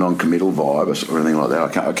any sort of non-committal vibe or anything like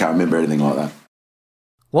that. I can't remember anything like that.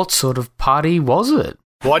 What sort of party was it?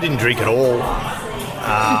 Well, I didn't drink at all.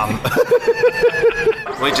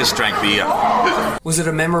 We just drank beer. Was it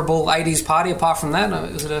a memorable 80s party apart from that? Or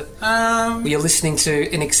was it were you listening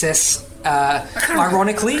to In Excess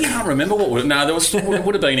ironically? I can't remember what was... No, it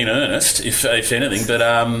would have been in earnest, if anything, but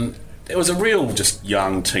it was a real just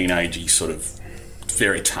young, teenagey sort of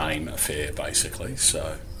very tame affair, basically,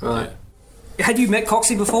 so... Right. Yeah. Had you met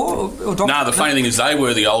Coxie before? Or No, the funny thing is they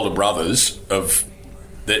were the older brothers of...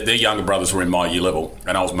 Their younger brothers were in my year level,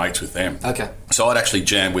 and I was mates with them. Okay. So I'd actually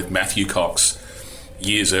jammed with Matthew Cox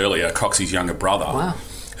years earlier, Coxie's younger brother,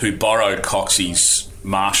 who borrowed Coxie's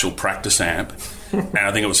Marshall practice amp. And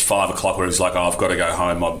I think it was 5 o'clock where he was like, I've got to go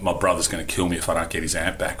home. My brother's going to kill me if I don't get his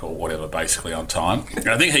amp back or whatever, basically, on time. And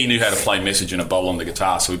I think he knew how to play Message in a Bottle on the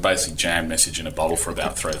guitar, so we basically jammed Message in a Bottle for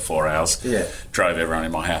about 3 to 4 hours. Yeah. Drove everyone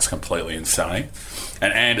in my house completely insane.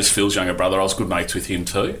 And Anders, Phil's younger brother, I was good mates with him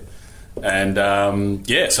too. And,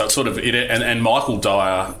 so it's sort of... And Michael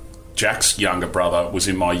Dyer, Jack's younger brother, was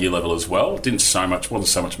in my year level as well. Wasn't so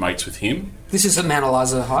much mates with him. This is at Mt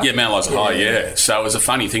Eliza High? Yeah, Mt Eliza High, yeah. So it was a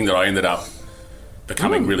funny thing that I ended up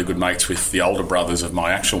becoming really good mates with the older brothers of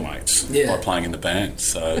my actual mates by playing in the band.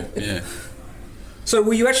 So, yeah. So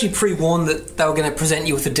were you actually pre-warned that they were going to present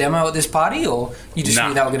you with a demo at this party, or you just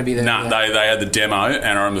knew they were going to be there? No, they had the demo, and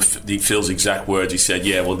I remember Phil's exact words. He said,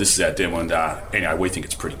 yeah, well, this is our demo, and anyway, we think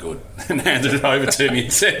it's pretty good. And handed it over to me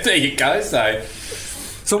and said, there you go. So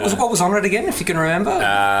what was on it again, if you can remember?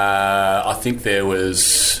 I think there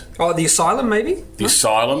was... Oh, The Asylum, maybe? The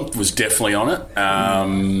Asylum was definitely on it.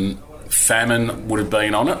 Famine would have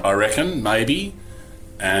been on it, I reckon, maybe.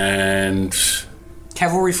 And...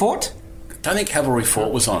 Cavalry Fort? I don't think Cavalry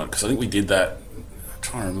Fort was on it, because I think we did that... I'm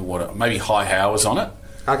trying to remember what... Maybe High How was on it.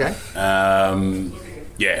 Okay.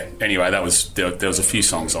 Anyway, there was a few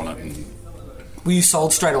songs on it. And were you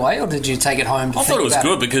sold straight away, or did you take it home to I thought it was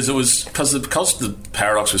good because the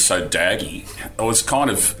Paradox was so daggy. It was kind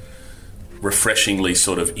of refreshingly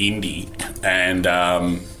sort of indie, and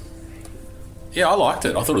I liked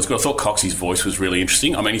it. I thought it was good. I thought Coxie's voice was really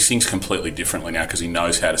interesting. I mean, he sings completely differently now because he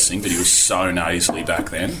knows how to sing, but he was so nasally back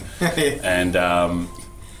then. And I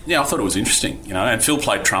thought it was interesting, And Phil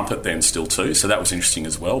played trumpet then still too, so that was interesting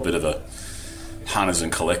as well. Bit of a hunters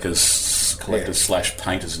and collectors /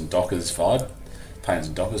 painters and dockers vibe. Painters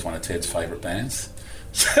and Dockers, one of Ted's favourite bands.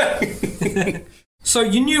 So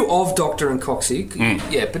you knew of Doctor and Coxie,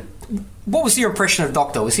 but what was your impression of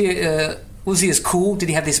Doctor? Was he as cool? Did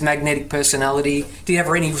he have this magnetic personality? Did he have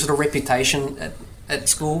any sort of reputation at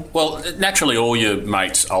school? Well, naturally, all your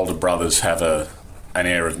mates' older brothers have an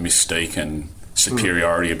air of mystique and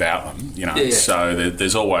superiority about them, So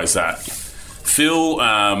there's always that.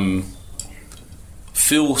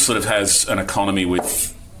 Phil sort of has an economy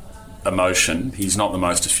with emotion. He's not the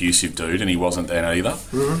most effusive dude, and he wasn't then either.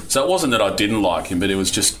 Mm-hmm. So it wasn't that I didn't like him, but it was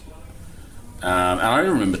just... and I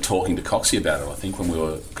remember talking to Coxie about it, I think, when we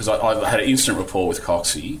were... Because I had an instant rapport with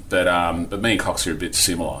Coxie, but me and Coxie are a bit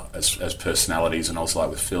similar as personalities, and I was like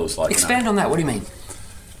with Phil... It's like, expand on that, what do you mean?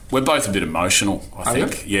 We're both a bit emotional, I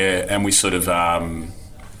think. Really? Yeah, and we sort of...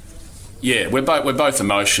 we're both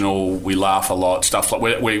emotional, we laugh a lot, stuff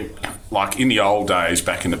like... We like, in the old days,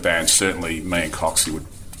 back in the band, certainly me and Coxie would...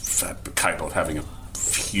 capable of having a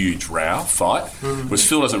huge fight. Whereas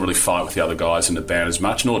Phil doesn't really fight with the other guys in the band as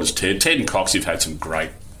much, nor does Ted. Ted and Coxie have had some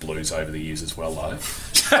great blues over the years as well, though.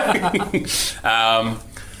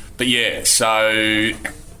 But yeah, so...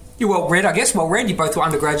 You're well read, I guess. Well read. You both were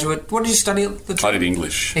undergraduate. What did you study at the time? I did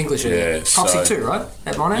English. English, yeah. Coxie too, right?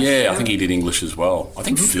 At Monash? Yeah, I think he did English as well. I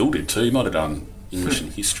think Phil did too. He might have done English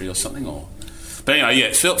and history or something. But anyway,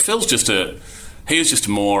 yeah, Phil's just he was just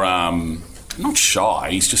more... not shy,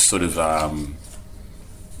 he's just sort of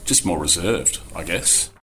just more reserved, I guess.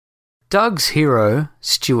 Doug's hero,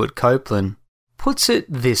 Stuart Copeland, puts it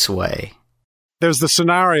this way. There's the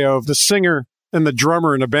scenario of the singer and the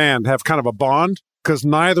drummer in a band have kind of a bond because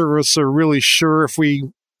neither of us are really sure if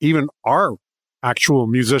we even are actual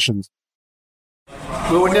musicians.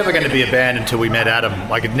 We were never going to be a band until we met Adam.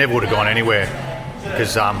 Like, it never would have gone anywhere.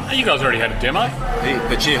 Because you guys already had a demo?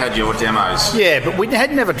 But you had your demos. Yeah, but we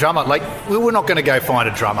had never drummer. Like, we were not going to go find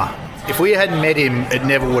a drummer. If we hadn't met him, it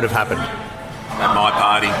never would have happened. At my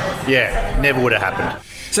party? Yeah, never would have happened.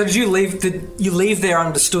 So did you leave there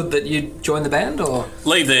understood that you'd join the band, or...?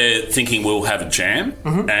 Leave there thinking we'll have a jam,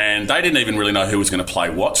 and they didn't even really know who was going to play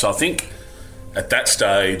what, so I think at that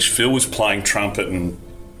stage Phil was playing trumpet and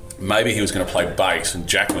maybe he was going to play bass and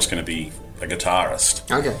Jack was going to be a guitarist.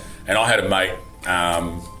 Okay. And I had a mate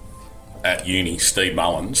at uni, Steve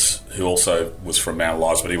Mullins, who also was from Mt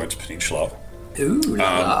Eliza, but he went to Peninsula. Ooh,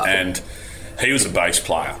 and he was a bass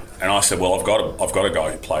player. And I said, well, I've got a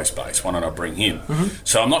guy who plays bass. Why don't I bring him? Mm-hmm.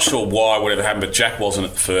 So I'm not sure why, whatever happened, but Jack wasn't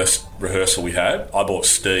at the first rehearsal we had. I brought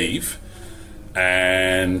Steve,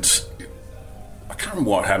 and I can't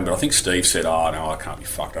remember what happened, but I think Steve said, "Oh no, I can't be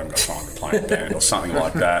fucked. I haven't got time to play in a band," or something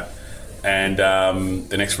like that. And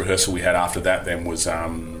the next rehearsal we had after that then was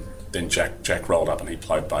then Jack rolled up and he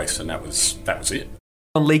played bass, and that was it.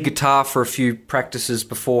 On lead guitar for a few practices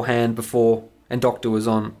beforehand, and Doctor was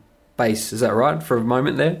on bass. Is that right? For a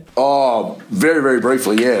moment there? Oh, very, very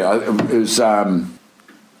briefly, yeah. It was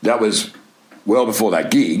that was well before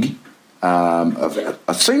that gig.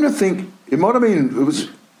 I seem to think it might have been. It was.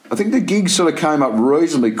 I think the gig sort of came up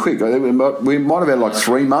reasonably quick. We might have had like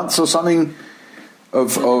 3 months or something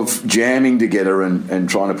of jamming together and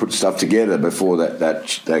trying to put stuff together before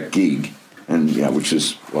that gig, and which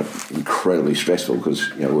was like incredibly stressful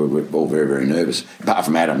because we're all very, very nervous. Apart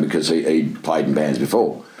from Adam, because he played in bands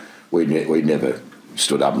before, we'd never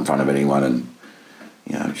stood up in front of anyone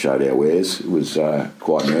and showed our wares. It was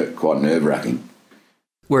quite nerve-wracking.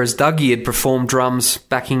 Whereas Dougie had performed drums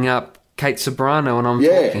backing up Kate Sobrano, and I'm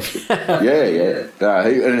talking.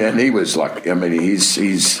 And he was like, I mean,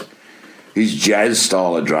 his jazz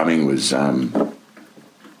style of drumming was, it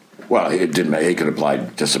didn't matter. He could have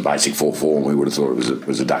played just a basic 4/4, and we would have thought it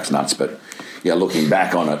was a duck's nuts. But looking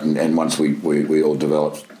back on it, and once we all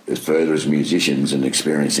developed further as musicians and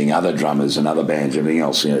experiencing other drummers and other bands, everything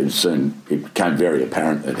else, soon it became very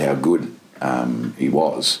apparent at how good he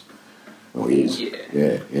was. Well, he is.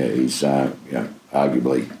 Yeah. He's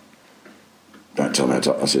arguably. Don't tell me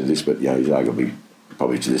I said this, but he's arguably,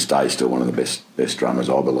 probably to this day, still one of the best drummers,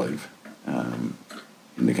 I believe,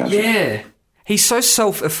 in the country. Yeah. He's so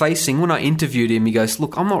self-effacing. When I interviewed him, he goes,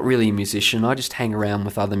 "Look, I'm not really a musician. I just hang around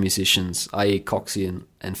with other musicians, i.e. Coxie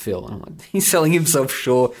and Phil." And I'm like, he's selling himself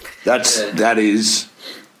short. That's the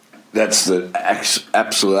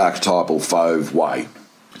absolute archetypal Fauve way.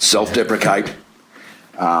 Self-deprecate.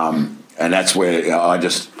 And that's where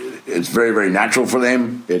it's very, very natural for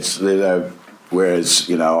them. Whereas,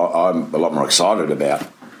 I'm a lot more excited about,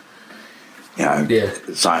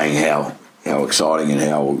 saying how exciting and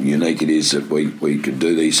how unique it is that we could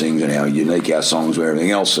do these things and how unique our songs were,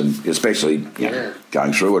 everything else, and especially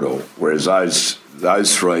going through it all. Whereas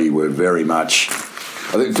those three were very much.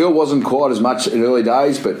 I think Phil wasn't quite as much in early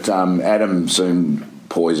days, but Adam soon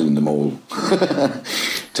poisoned them all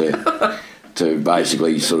to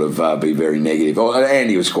basically sort of be very negative. And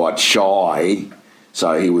he was quite shy,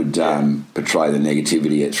 so he would portray the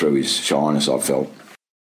negativity through his shyness, I felt.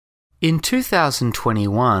 In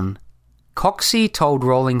 2021, Coxie told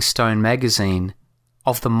Rolling Stone magazine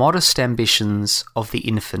of the modest ambitions of the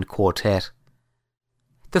infant quartet.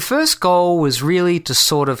 The first goal was really to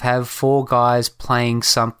sort of have 4 guys playing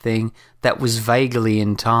something that was vaguely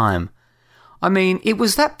in time. I mean, it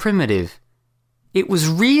was that primitive. It was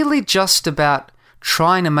really just about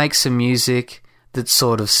trying to make some music that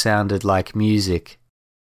sort of sounded like music.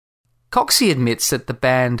 Coxie admits that the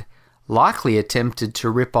band likely attempted to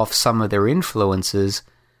rip off some of their influences,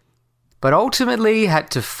 but ultimately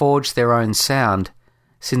had to forge their own sound,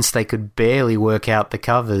 since they could barely work out the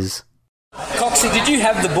covers. Coxie, did you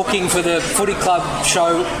have the booking for the footy club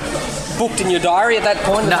show booked in your diary at that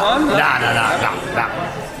point in time?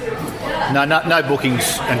 No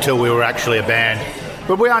bookings until we were actually a band.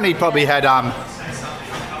 But we only probably had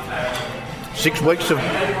 6 weeks of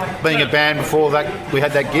being a band before that we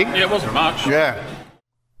had that gig. Yeah, it wasn't much. Yeah.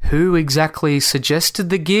 Who exactly suggested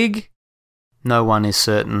the gig? No one is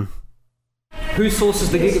certain. Who sources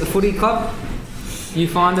the gig at the footy club? You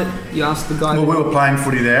find it? You ask the guy? Well, we were playing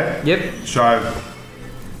footy there. Yep. So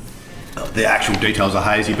the actual details are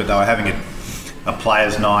hazy, but they were having a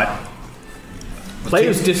players' night.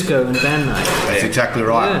 Players' disco and band night. That's exactly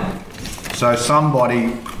right. Yeah. So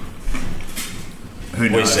somebody who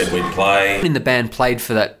knows. We said we'd play. In the band played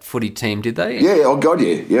for that footy team, did they? Yeah, oh God,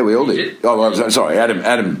 yeah. Yeah, we all did. Oh, well, sorry,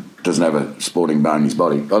 Adam doesn't have a sporting bone in his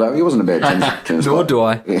body. Although he wasn't a bad tennis Nor do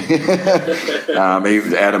I.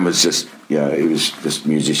 Adam was just, he was just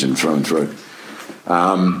musician through and through.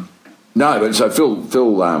 No, but so Phil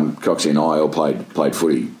Coxie and I all played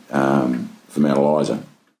footy for Mt Eliza.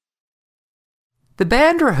 The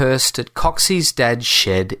band rehearsed at Coxie's dad's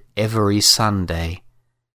shed every Sunday.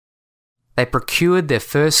 They procured their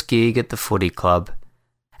first gig at the footy club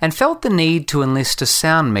and felt the need to enlist a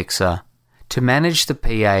sound mixer to manage the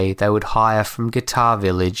PA they would hire from Guitar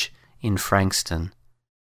Village in Frankston.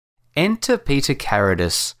 Enter Peter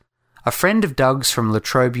Carradus, a friend of Doug's from La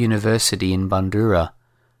Trobe University in Bundoora.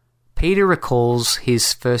 Peter recalls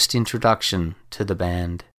his first introduction to the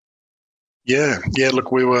band. Yeah.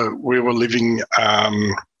 Look, we were living at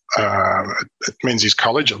Menzies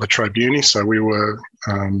College at La Trobe Uni, so we were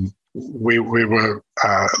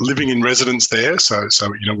living in residence there. So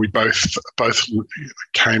we both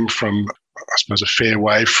came from suppose, a fair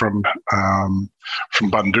way from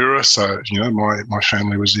Bundoora. So, my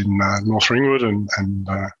family was in North Ringwood, and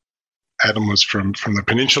Adam was from the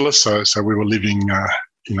peninsula. So we were living,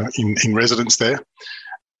 in residence there.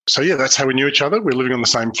 So yeah, that's how we knew each other. We were living on the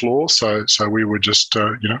same floor. So we were just,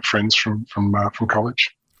 friends from college.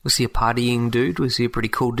 Was he a partying dude? Was he a pretty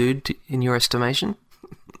cool dude in your estimation?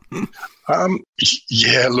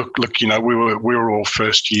 Yeah, look, we were all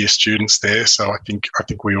first year students there, so I think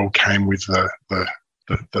we all came with the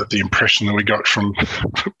impression that we got from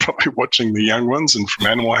probably watching the young ones and from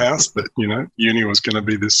Animal House that uni was going to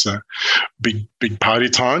be this big party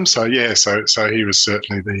time. So yeah, so he was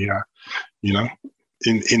certainly the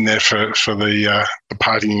in there for the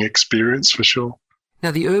partying experience for sure. Now,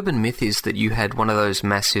 the urban myth is that you had one of those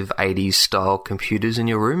massive 80s style computers in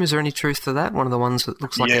your room. Is there any truth to that? One of the ones that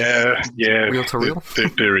looks like reel to reel?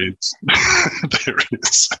 There is. There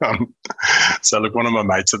is. So look, one of my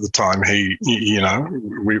mates at the time,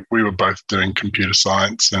 we were both doing computer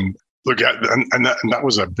science, and look, and that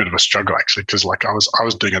was a bit of a struggle actually, because like I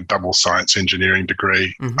was doing a double science engineering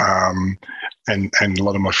degree, and a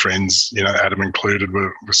lot of my friends, Adam included,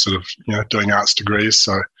 were sort of doing arts degrees.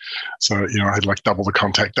 So I had like double the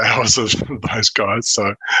contact hours of those guys.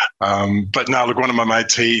 So, but no, look, one of my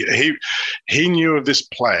mates, he knew of this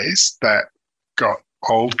place that got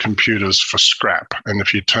old computers for scrap, and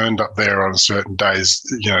if you turned up there on certain days,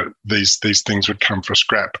 these things would come for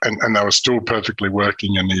scrap, and they were still perfectly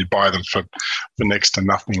working, and you'd buy them for next to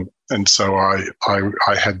nothing. And so I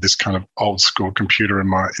had this kind of old school computer in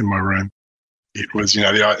my room. It was,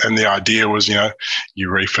 the idea was, you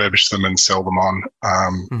refurbish them and sell them on.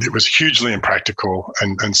 It was hugely impractical,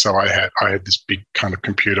 and so I had this big kind of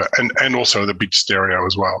computer, and also the big stereo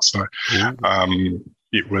as well. So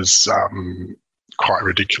it was quite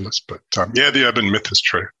ridiculous, but the urban myth is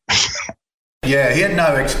true. Yeah, he had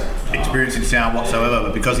no experience in sound whatsoever,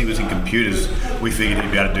 but because he was in computers, we figured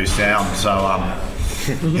he'd be able to do sound. So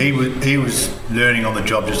he was learning on the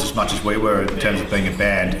job just as much as we were in terms of being a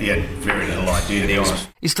band. He had very little idea, to be honest.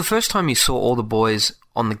 Is the first time you saw all the boys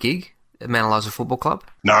on the gig at Mt Eliza Football Club?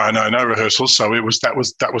 No rehearsals. So that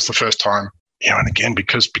was the first time. And again,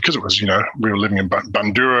 because it was, we were living in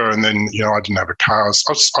Bundoora, and then, I didn't have a car.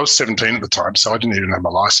 I was 17 at the time, so I didn't even have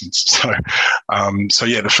my license. So,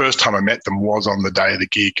 the first time I met them was on the day of the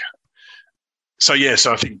gig. So yeah,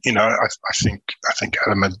 so I think, I think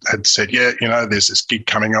Adam had said, there's this gig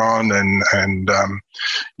coming on, and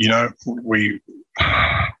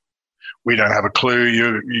we don't have a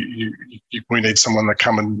clue. We need someone to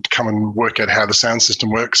come and work out how the sound system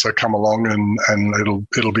works. So come along, and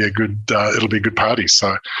it'll be a good party.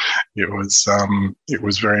 So it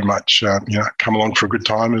was very much come along for a good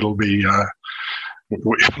time. It'll be we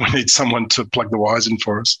need someone to plug the wires in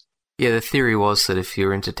for us. Yeah, the theory was that if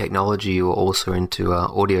you're into technology, you were also into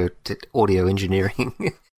audio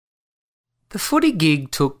engineering. The footy gig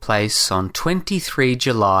took place on 23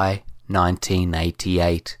 July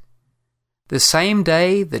 1988. The same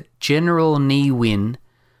day that General Ne Win,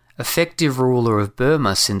 effective ruler of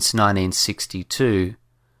Burma since 1962,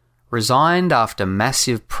 resigned after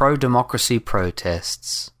massive pro-democracy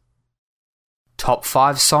protests. Top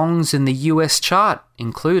 5 songs in the US chart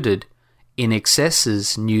included In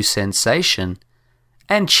Excess's New Sensation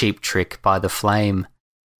and Cheap Trick by The Flame,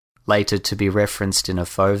 later to be referenced in a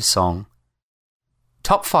Fauve song.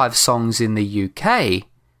 Top 5 songs in the UK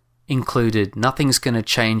included Nothing's Gonna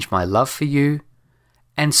Change My Love for You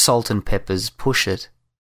and Salt and Pepper's Push It.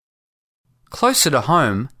 Closer to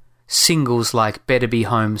home, singles like Better Be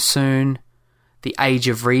Home Soon, the Age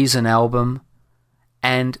of Reason album,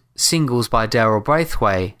 and singles by Daryl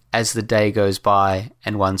Braithwaite, As the Day Goes By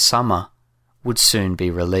and One Summer, would soon be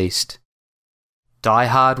released. Die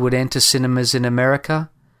Hard would enter cinemas in America.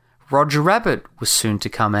 Roger Rabbit was soon to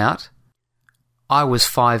come out. I was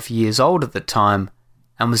 5 years old at the time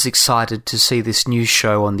and was excited to see this new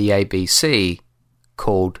show on the ABC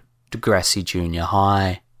called Degrassi Junior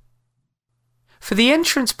High. For the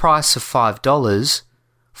entrance price of $5,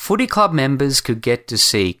 footy club members could get to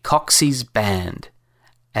see Coxie's band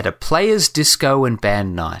at a players' disco and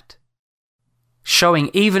band night,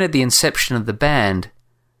 showing even at the inception of the band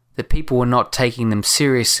that people were not taking them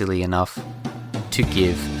seriously enough to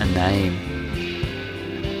give a name.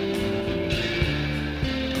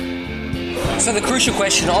 So the crucial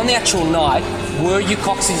question, on the actual night, were you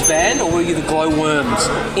Coxie's band or were you the Glowworms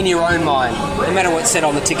in your own mind, no matter what said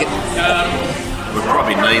on the ticket? We're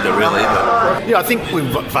probably neither, really. But Yeah, I think we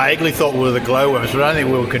vaguely thought we were the Glowworms, but I don't think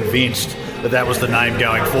we were convinced. but that was the name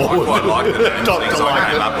going forward. I quite like the name. Doctor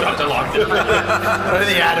liked it. Doctor liked it.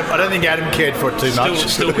 I don't think Adam cared for it too much.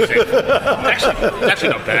 Still it's actually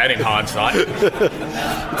not bad in hindsight.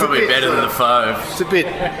 Probably better than the Fove. It's a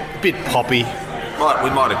bit poppy. We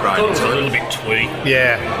might have grown It was a into little it. bit twee.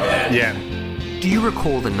 Yeah. Do you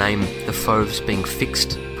recall the name, the Foves, being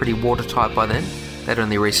fixed pretty watertight by then? They'd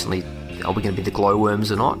only recently... Are we going to be the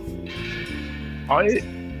Glowworms or not? I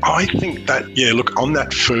think that, look, on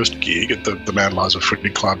that first gig at the Mt Eliza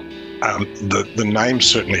Football Club, the name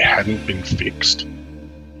certainly hadn't been fixed.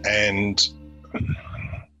 And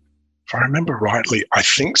if I remember rightly, I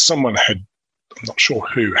think someone had, I'm not sure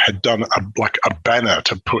who, had done a banner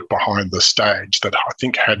to put behind the stage that I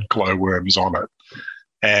think had Glowworms on it.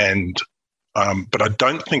 And but I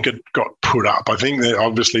don't think it got put up. I think that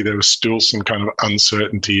obviously there was still some kind of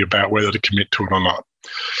uncertainty about whether to commit to it or not.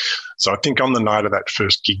 So I think on the night of that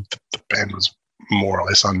first gig, the band was more or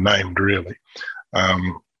less unnamed, really.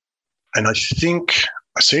 And I seem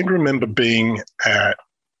to remember being at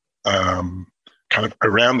kind of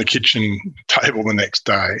around the kitchen table the next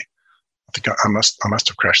day. I think I must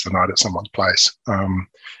have crashed the night at someone's place.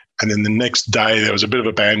 And then the next day there was a bit of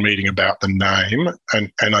a band meeting about the name,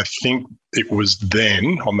 and I think it was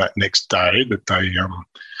then on that next day that they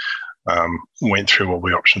went through all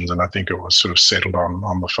the options, and I think it was sort of settled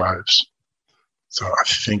on the Foves. So I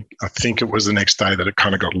think it was the next day that it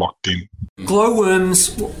kind of got locked in.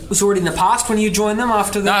 Glowworms was already in the past when you joined them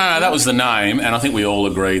after that? No, that was the name, and I think we all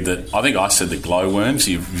agreed that. I think I said the Glowworms.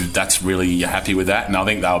 That's really, you're happy with that, and I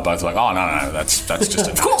think they were both like, "Oh no, that's just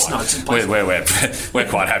a of course not. We're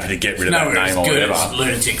quite happy to get rid of that name or whatever."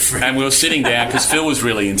 Lunatic free. And we were sitting down because Phil was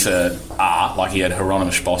really into art, like he had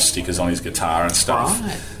Hieronymus Bosch stickers on his guitar and stuff.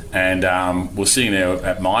 Right. And we're sitting there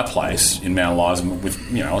at my place in Mt Eliza with,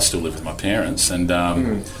 I still live with my parents, and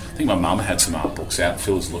I think my mum had some art books out.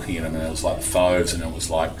 Phil was looking at them, and it was like Foves, and it was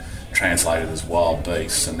like translated as Wild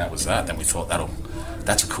Beasts, and that was that. Then we thought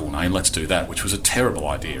that's a cool name. Let's do that, which was a terrible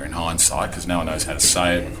idea in hindsight because no one knows how to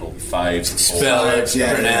say it. We call it Faves, spell it,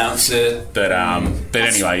 pronounce it. But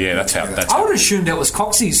anyway, that's how. I would have assumed that was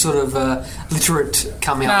Coxie's sort of literate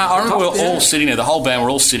coming up. No, I remember we were all sitting there. The whole band were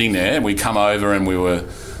all sitting there, and we come over, and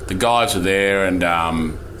the guys were there, and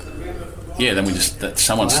then we just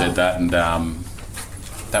someone said that, and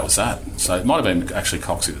that was that. So it might have been actually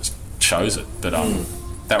Coxie that chose it, but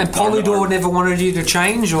And Polydor never wanted you to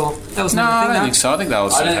change, or that was no, I don't think so. I think they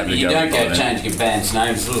was happy to go. You don't get changing band's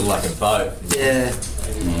name. It's a little like a boat. Yeah,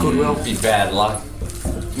 goodwill. Be bad luck,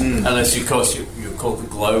 unless you're called the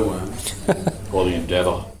Glowworms or the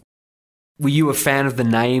Endeavour. Were you a fan of the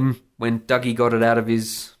name when Dougie got it out of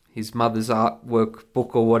his mother's artwork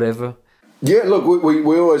book or whatever? Yeah, look, we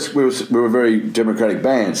were a very democratic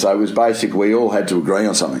band, so it was basically we all had to agree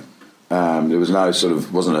on something. There was no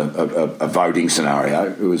wasn't a voting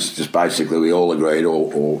scenario. It was just basically we all agreed,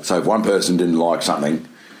 or so if one person didn't like something,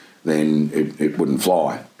 then it wouldn't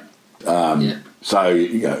fly. So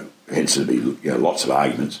hence there'd be lots of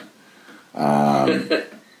arguments.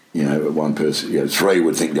 One person, three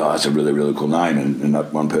would think, that's a really, really cool name, and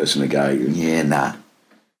not one person would go, yeah, nah.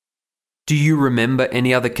 Do you remember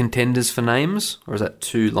any other contenders for names, or is that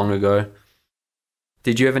too long ago?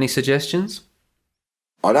 Did you have any suggestions?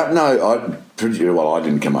 I don't know. I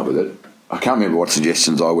didn't come up with it. I can't remember what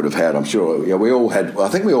suggestions I would have had. I'm sure we all had. I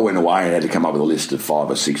think we all went away and had to come up with a list of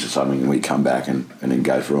 5 or 6 or something, and we come back and then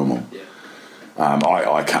go through them all. Yeah.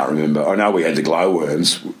 I can't remember. I know we had the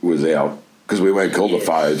Glowworms because we weren't called the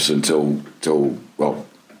Foves until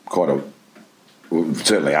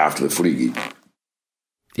certainly after the footy gig.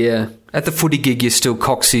 Yeah. At the footy gig, you're still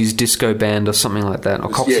Coxie's disco band or something like that. Or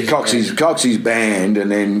Coxie's band,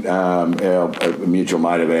 and then a mutual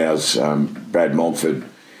mate of ours, Brad Montford,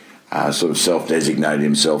 sort of self-designated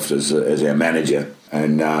himself as our manager.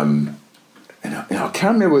 And I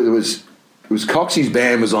can't remember whether it was Coxie's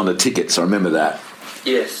band was on the tickets. I remember that.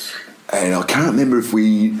 Yes. And I can't remember if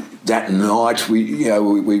that night we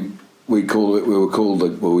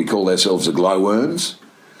called ourselves the Glowworms.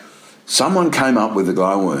 Someone came up with the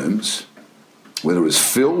Glowworms, whether it was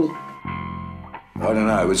Phil, I don't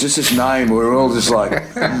know. It was just this name. We were all just like,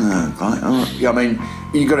 I mean,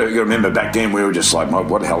 you got to remember back then we were just like,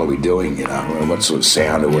 what the hell are we doing? What sort of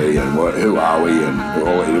sound are we, and who are we?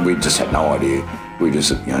 And we just had no idea. We were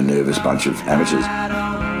just a nervous bunch of amateurs.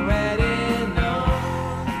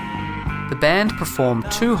 The band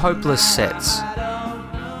performed 2 hopeless sets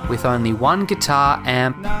with only 1 guitar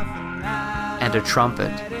amp and a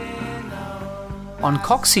trumpet. On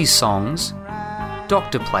Coxie's songs,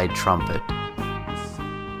 Doctor played trumpet.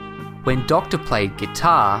 When Doctor played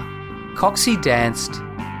guitar, Coxie danced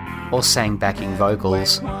or sang backing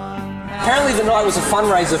vocals. apparently the night was a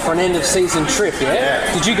fundraiser for an end-of-season trip,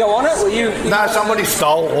 yeah? Did you go on it? Were you... No, somebody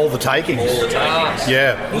stole all the takings.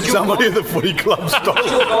 Yeah, somebody at the footy club stole. Did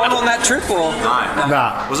you go on that trip, or...? No.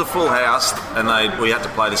 Nah. It was a full house, and we had to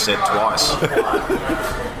play the set twice.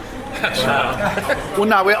 Well,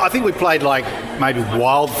 no, I think we played like maybe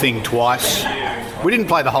Wild Thing twice. We didn't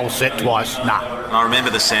play the whole set twice. Nah. I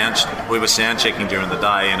remember we were sound checking during the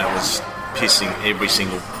day, and it was pissing every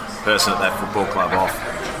single person at that football club off.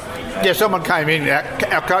 Yeah, someone came in.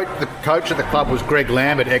 Our coach, the coach at the club was Greg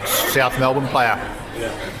Lambert, ex-South Melbourne player.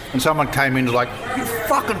 And someone came in and was like, "You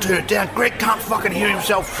fucking turn it down. Greg can't fucking hear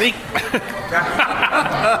himself think."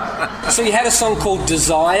 So you had a song called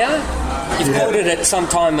Desire. You've called it at some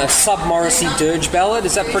time a sub-Morrissey dirge ballad.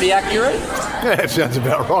 Is that pretty accurate? Yeah, that sounds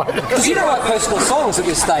about right. Because you don't write personal songs at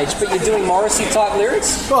this stage, but you're doing Morrissey-type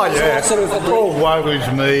lyrics? Oh, yeah. Sort of all woe is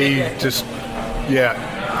me, just, yeah.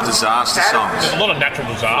 Disaster songs. A lot of natural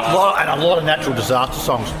disaster. A lot of natural disaster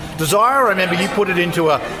songs. Desire, I remember you put it into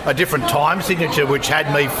a different time signature, which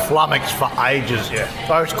had me flummoxed for ages. Yeah.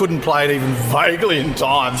 I just couldn't play it even vaguely in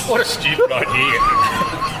time. What a stupid idea.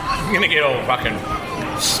 I'm going to get all fucking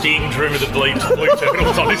steamed room of the blue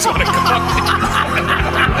turtles on this one.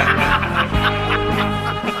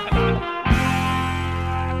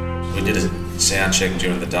 We did a sound check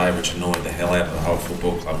during the day, which annoyed the hell out of the whole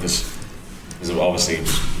football club because obviously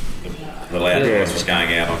the loud noise was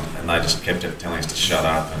going out and they just kept telling us to shut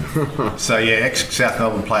up. And So ex-South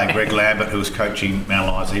Melbourne player Greg Lambert, who was coaching Mt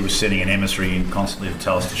Eliza, he was sending an emissary in constantly to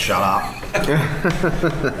tell us to shut up.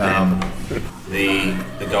 The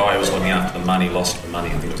guy who was looking after the money lost the money.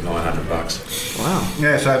 I think it was $900. Wow.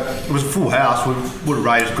 Yeah, so it was a full house. We would have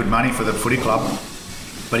raised good money for the footy club,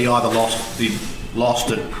 but he either lost it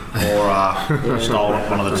or stole it,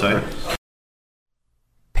 one of the two.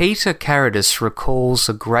 Peter Caradis recalls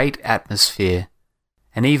a great atmosphere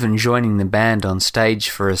and even joining the band on stage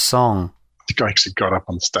for a song. I think I actually got up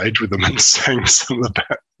on stage with them and sang some of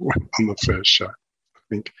that on the first show, I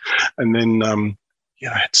think. And then,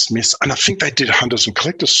 I had Smith. And I think they did a Hunters and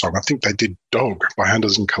Collectors song. I think they did Dog by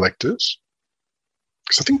Hunters and Collectors.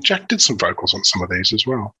 Because I think Jack did some vocals on some of these as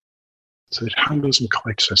well. So Hunters and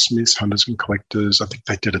Collectors, so Smith, Hunters and Collectors. I think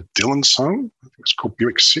they did a Dylan song. I think it's called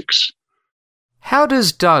Buick 6. How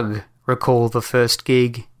does Doug recall the first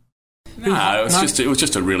gig? No, it was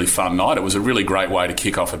just a really fun night. It was a really great way to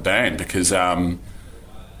kick off a band because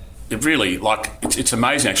it really, it's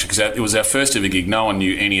amazing actually because it was our first ever gig. No one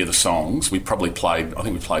knew any of the songs. We probably played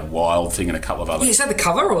Wild Thing and a couple of other... Yeah, is that the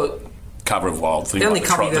cover or...? Cover of Wild Thing, the only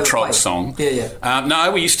cover the Troll song. Yeah.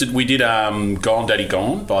 No, we did Gone Daddy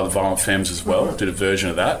Gone by the Violent Femmes as well. Did a version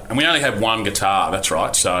of that, and we only had one guitar. That's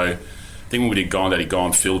right. So I think when we did Gone Daddy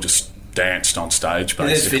Gone, Phil just danced on stage.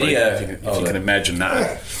 Basically, there's video if you can imagine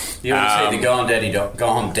that. You would see the Gone Daddy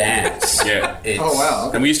Gone dance. Yeah. Oh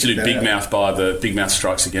wow. And we used to do Big Mouth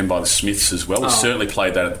Strikes Again by the Smiths as well. We certainly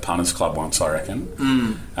played that at the Punters Club once, I reckon.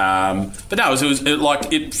 But no,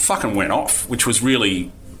 it fucking went off, which was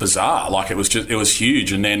really bizarre. It was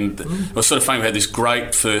huge, and then it was sort of funny. We had this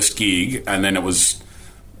great first gig, and then it was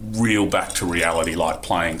real back to reality, like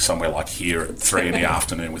playing somewhere like here at 3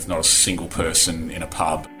 p.m. with not a single person in a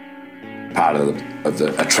pub. Part of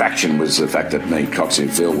the attraction was the fact that me, Coxie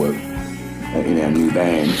and Phil were in our new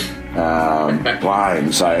band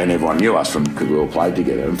playing, and everyone knew us because we all played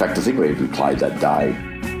together. In fact, I think we even played that day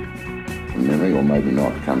from memory, or maybe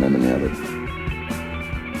not. I can't remember now.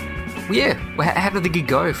 But yeah, how did the gig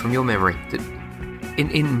go from your memory?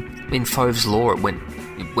 In Fove's Law, it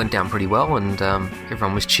went down pretty well, and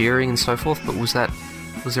everyone was cheering and so forth. But was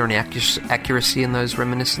there any accuracy in those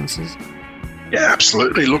reminiscences? Yeah,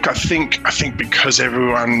 absolutely. Look, I think because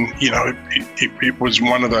everyone, it was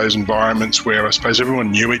one of those environments where I suppose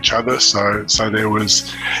everyone knew each other. So there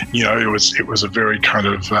was, it was a very kind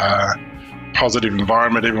of positive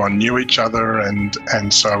environment. Everyone knew each other, and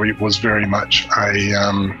so it was very much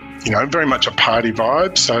very much a party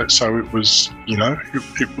vibe. So it was,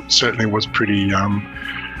 it certainly was pretty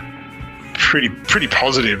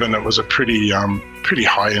positive, and it was a pretty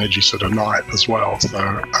high energy sort of night as well.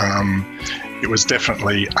 So it was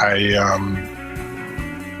definitely it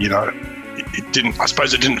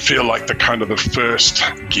didn't feel like the first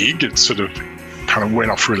gig. It sort of kind of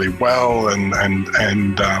went off really well, and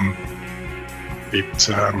it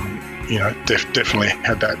definitely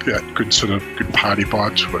had that good sort of good party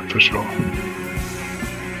vibe to it for sure.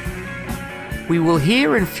 We will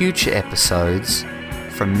hear in future episodes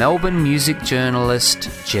from Melbourne music journalist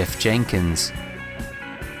Jeff Jenkins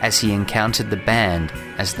as he encountered the band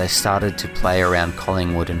as they started to play around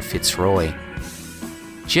Collingwood and Fitzroy.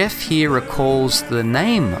 Jeff here recalls the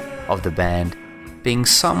name of the band being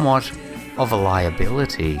somewhat of a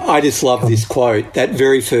liability. I just love this quote. That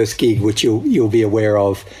very first gig, which you'll be aware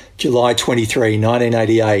of, July 23,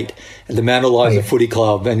 1988, at the Mt Eliza Footy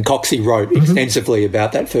Club, and Coxie wrote extensively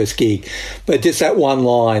about that first gig. But just that one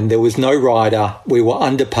line, there was no rider, we were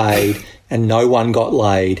underpaid, and no one got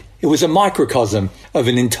laid. It was a microcosm of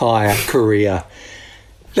an entire career.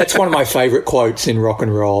 That's one of my favourite quotes in rock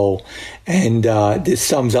and roll, and this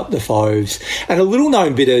sums up the Foves. And a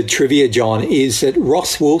little-known bit of trivia, John, is that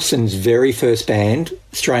Ross Wilson's very first band,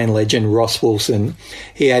 Australian legend Ross Wilson,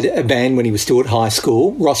 he had a band when he was still at high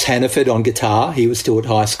school. Ross Hannaford on guitar, he was still at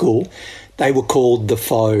high school. They were called the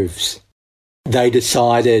Foves. They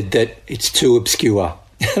decided that it's too obscure.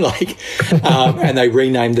 And they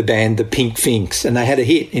renamed the band the Pink Finks, and they had a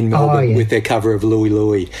hit in Melbourne with their cover of Louie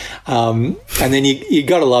Louie. And then you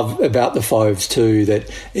got to love about the Foves too that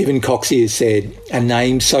even Coxie has said a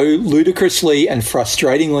name so ludicrously and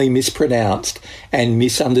frustratingly mispronounced and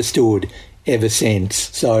misunderstood ever since.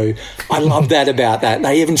 So I love that about that.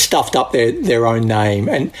 They even stuffed up their own name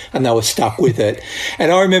and they were stuck with it.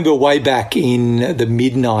 And I remember way back in the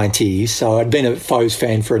mid-90s, so I'd been a Foes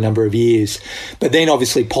fan for a number of years, but then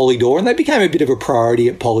obviously Polydor, and they became a bit of a priority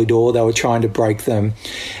at Polydor. They were trying to break them.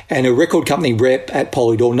 And a record company rep at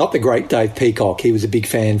Polydor, not the great Dave Peacock, he was a big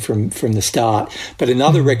fan from the start, but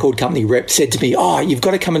another record company rep said to me, you've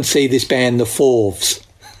got to come and see this band, the Foves.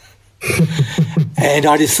 And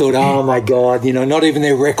I just thought, oh my God, not even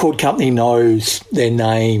their record company knows their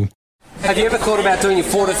name. Have you ever thought about doing your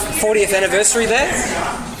 40th anniversary there?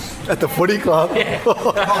 At the footy club? Yeah.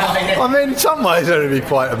 I mean, in some ways that would be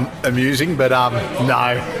quite amusing, but no.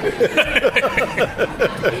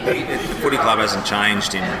 The footy club hasn't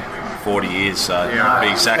changed in 40 years, so it'd be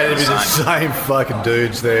exactly It'd be the the same. same fucking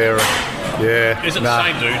dudes there. Yeah. Is it the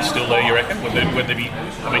same dudes still there, you reckon? Would there be...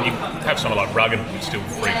 I mean, you have someone like Rugged who's still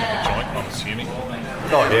freaking the joint, I'm assuming.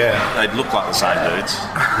 Oh, yeah. They'd look like the same dudes.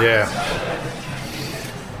 Yeah.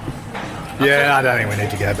 Yeah, I don't think we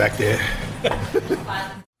need to go back there.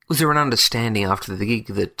 Was there an understanding after the gig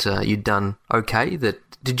that you'd done okay?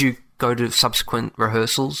 Did you go to subsequent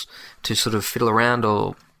rehearsals to sort of fiddle around,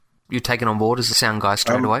 or you taken on board as a sound guy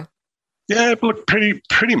straight away? Yeah, look, pretty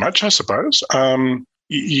much, I suppose. The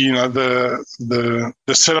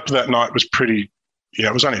setup of that night was pretty. Yeah,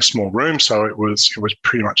 it was only a small room, so it was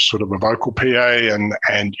pretty much sort of a vocal PA, and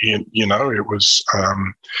it was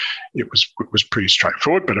pretty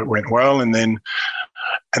straightforward, but it went well. And then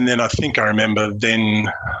I think I remember the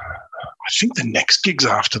next gigs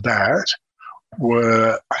after that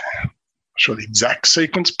were, I'm not sure the exact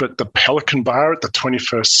sequence, but the Pelican Bar at the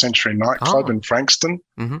 21st Century Nightclub in Frankston.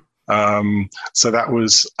 Mm-hmm. So that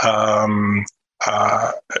was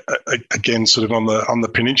again sort of on the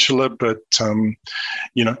peninsula, but that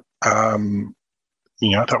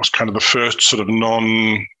was kind of the first sort of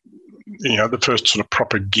the first sort of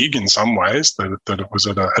proper gig in some ways that it was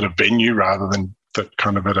at a venue rather than that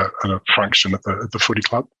kind of at a function at the footy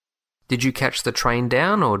club. Did you catch the train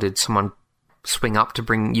down, or did someone swing up to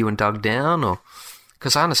bring you and Doug down? Or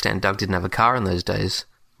because I understand Doug didn't have a car in those days,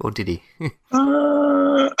 or did he?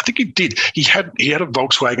 I think he did. He had a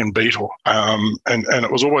Volkswagen Beetle, and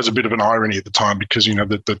it was always a bit of an irony at the time because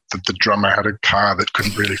the drummer had a car that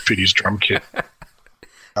couldn't really fit his drum kit.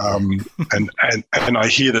 And I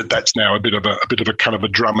hear that's now a bit of a kind of a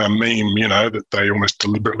drummer meme, that they almost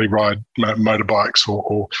deliberately ride motorbikes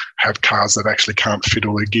or have cars that actually can't fit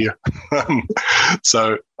all their gear.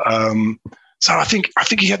 So I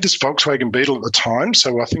think he had this Volkswagen Beetle at the time.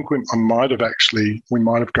 So I think we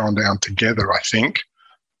might have gone down together, I think,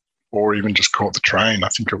 or even just caught the train. I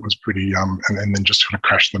think it was pretty, and then just sort of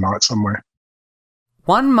crashed the night somewhere.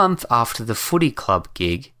 1 month after the footy club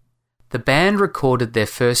gig, the band recorded their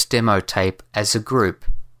first demo tape as a group,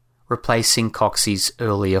 replacing Coxie's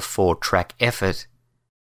earlier 4-track effort.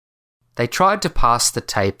 They tried to pass the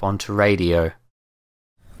tape onto radio.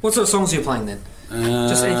 What sort of songs are you playing then?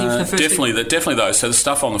 Just anything from the first definitely those. So the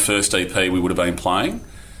stuff on the first EP we would have been playing,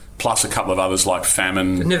 plus a couple of others like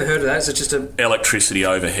Famine. I've never heard of that. Is it just Electricity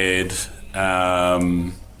Overhead,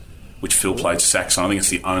 which Phil played sax on. I think it's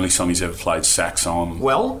the only song he's ever played sax on.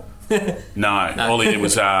 Well? No. All he did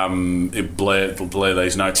was blare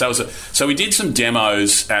these notes. So we did some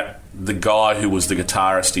demos at the guy who was the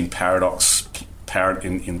guitarist in Paradox,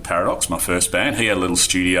 my first band. He had a little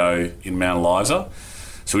studio in Mt Eliza.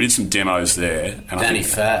 So we did some demos there. And Danny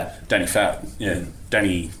Fat, yeah.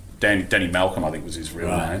 Danny Malcolm, I think was his real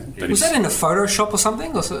name. But was that in a Photoshop or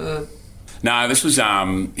something? No, this was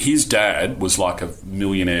his dad was like a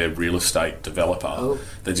millionaire real estate developer. Oh.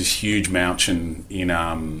 There's this huge mansion in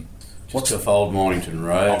What's off Old Mornington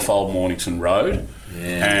Road? Off Old Mornington Road.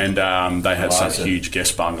 Yeah. And they had some huge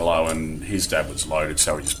guest bungalow, and his dad was loaded,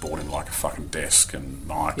 so he just bought him like a fucking desk and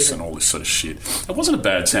mics and all this sort of shit. It wasn't a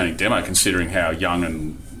bad sounding demo considering how young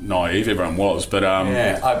and naive everyone was, but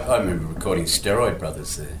yeah, I remember recording Steroid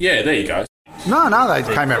Brothers there. Yeah, there you go. No, they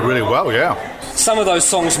came out really well, yeah. Some of those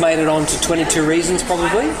songs made it on to 22 Reasons,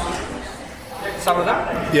 probably. Some of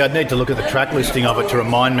them. Yeah, I'd need to look at the track listing of it to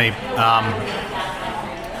remind me.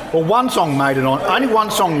 Well, one song made it on. Only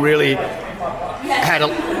one song really had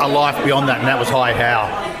a life beyond that, and that was High How,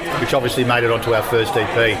 which obviously made it onto our first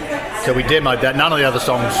EP. So we demoed that. None of the other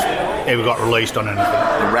songs ever got released on anything.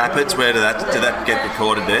 The Rapids, where did that get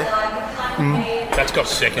recorded there? That's got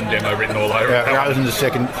second demo written all over it. Yeah, that was in the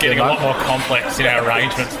second Getting demo. a lot more complex in our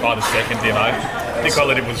arrangements by the second demo. I think all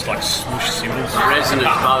it was like swoosh cymbals. Resonant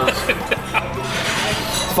buzz.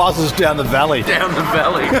 Buzzes down the valley. Down the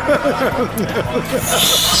valley.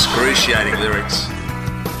 Excruciating lyrics.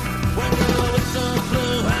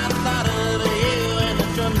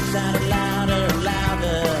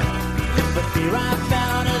 Here I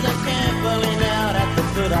found as I came falling out at the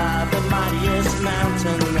foot of the mightiest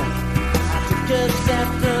mountain. I took a step,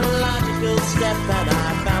 a logical step, and I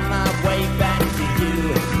found my way back to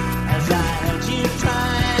you. As I held you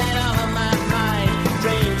tight, all of my might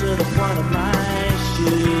drained to the point of my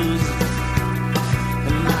shoes.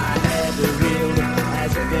 And my head reeled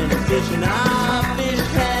as if in a vision of fish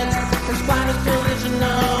heads, and spiders collision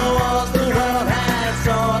was the world had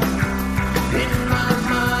sought. In my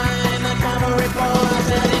mind, the cavalry force,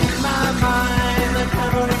 and in my mind, the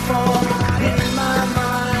cavalry force, in my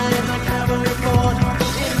mind, the cavalry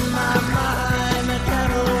force, in my mind, the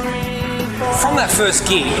cavalry force. From that first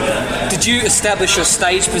gig, did you establish your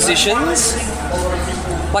stage positions?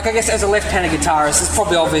 Like, I guess as a left-handed guitarist, it's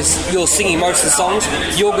probably obvious you're singing most of the songs,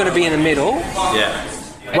 you're going to be in the middle. Yeah.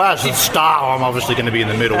 Well, as a star, I'm obviously going to be in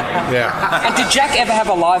the middle. Yeah. And did Jack ever have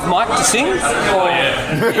a live mic to sing? Oh,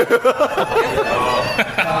 yeah.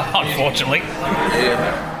 Unfortunately.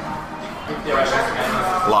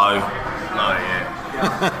 Low.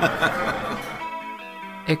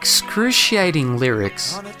 Excruciating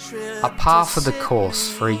lyrics are par for the course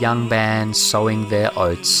for a young band sowing their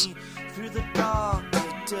oats.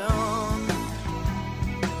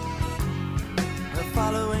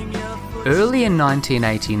 Early in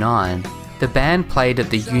 1989, the band played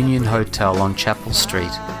at the Union Hotel on Chapel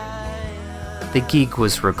Street. The gig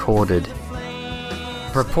was recorded.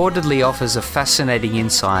 Reportedly offers a fascinating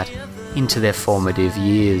insight into their formative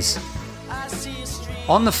years.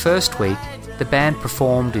 On the first week, the band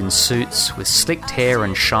performed in suits with slicked hair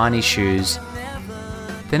and shiny shoes.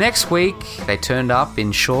 The next week, they turned up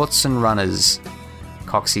in shorts and runners.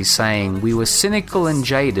 Coxie saying, "We were cynical and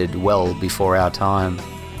jaded well before our time."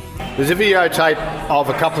 There's a videotape of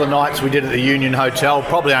a couple of nights we did at the Union Hotel,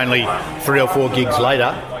 probably only 3 or 4 gigs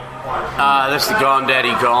later. That's the Gone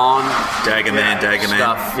Daddy Gone. Dagger Man.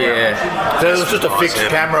 Stuff, yeah. So there was just a fixed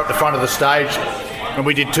camera at the front of the stage, and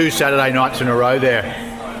we did 2 Saturday nights in a row there.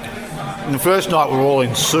 And the first night we were all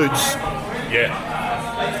in suits. Yeah.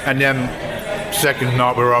 And then second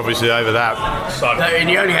night we were obviously over that. And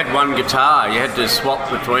you only had one guitar. You had to swap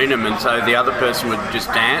between them, and so the other person would just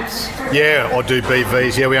dance. Yeah, or do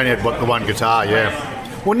BVs. Yeah, we only had the one guitar, yeah.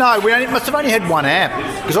 Well, no, we must have only had one amp,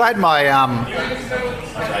 because I had my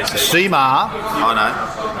CMAR. Oh,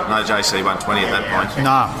 no JC 120 at that point.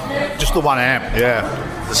 No, just the one amp, yeah.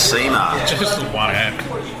 The CMAR. Just the one amp.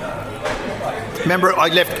 Remember, I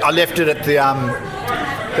left it at the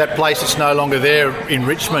that place that's no longer there in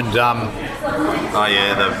Richmond. Oh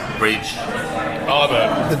yeah, the bridge. Oh,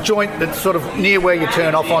 the joint that's sort of near where you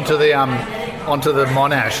turn off onto the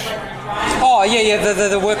Monash. Oh, yeah,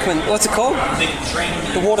 the workman. What's it called?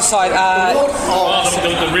 The waterside.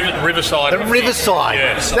 The Riverside. The Riverside.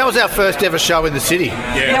 Yeah. That was our first ever show in the city.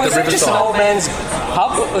 Yeah. Now, was the that just an Riverside. old man's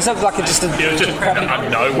pub? Was that like just a... Yeah, it was just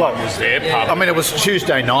no one was there. Pub. I mean, it was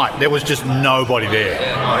Tuesday night. There was just nobody there.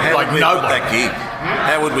 How would we have got that gig?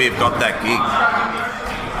 How would we have got that gig?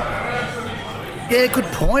 Yeah,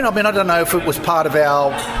 good point. I mean, I don't know if it was part of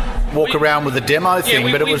our walk around with the demo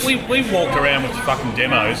thing, but it was... We walked around with fucking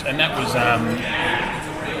demos, and that was...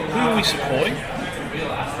 who were we supporting?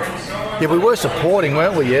 Yeah, we were supporting,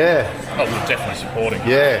 weren't we? Yeah. Oh, we were definitely supporting.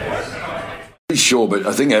 Yeah. Pretty sure, but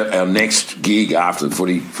I think our next gig after the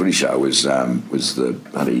footy show was the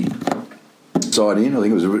bloody side in. I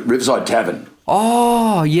think it was a Riverside Tavern.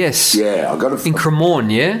 Oh, yes. Yeah, I got it in Cremorne,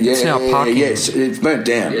 yeah? Yeah, it's now parking. yes, it's burnt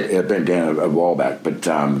down. Yeah. It burnt down a while back, but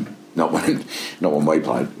not when we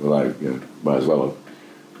played. Although might as well have.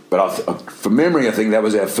 But from memory, I think that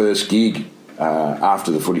was our first gig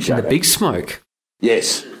after the footy show. The Big Smoke.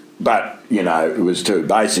 Yes. But, you know, it was two.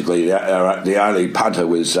 Basically, the only punter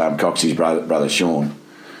was Coxie's brother Sean.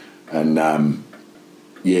 And,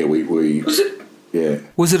 we... Was it? Yeah.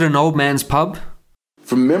 Was it an old man's pub?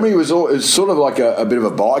 From memory, it was sort of like a bit of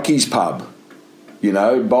a bikies pub. You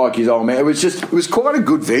know, bikies old man. It was quite a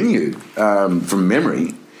good venue from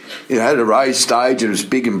memory. It had a raised stage and it was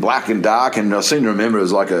big and black and dark, and I seem to remember it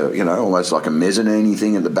was like almost like a mezzanine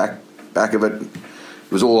thing at the back of it.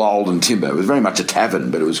 It was all old and timber. It was very much a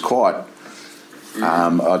tavern, but it was quite...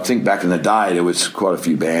 I think back in the day there was quite a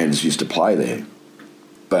few bands used to play there.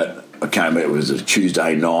 But I can't remember, it was a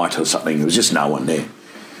Tuesday night or something. There was just no one there.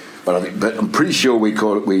 But I'm pretty sure we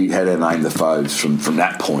had our name the Foes from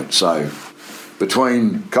that point. So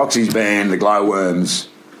between Coxie's band, the Glowworms,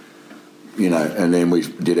 you know, and then we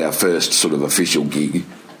did our first sort of official gig,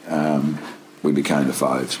 we became the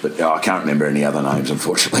Foes. But I can't remember any other names,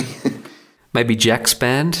 unfortunately. Maybe Jack's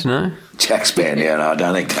band, no? Jack's band, yeah, no, I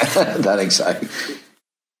don't think so.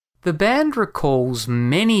 The band recalls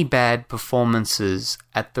many bad performances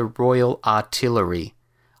at the Royal Artillery,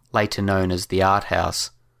 later known as the Art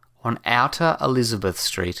House, on Outer Elizabeth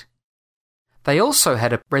Street. They also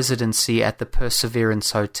had a residency at the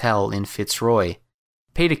Perseverance Hotel in Fitzroy.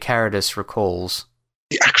 Peter Caradis recalls.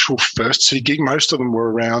 The actual first city gig, most of them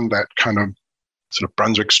were around that kind of sort of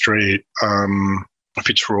Brunswick Street,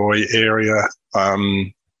 Fitzroy area.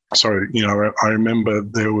 So, you know, I remember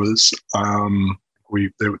there was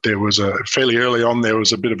there was a fairly early on, there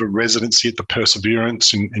was a bit of a residency at the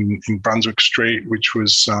Perseverance in Brunswick Street, which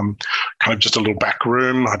was kind of just a little back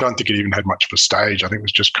room. I don't think it even had much of a stage. I think it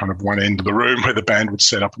was just kind of one end of the room where the band would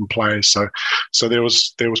set up and play. So there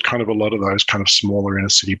was kind of a lot of those kind of smaller inner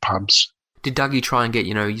city pubs. Did Dougie try and get,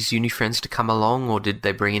 you know, his uni friends to come along, or did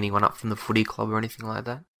they bring anyone up from the footy club or anything like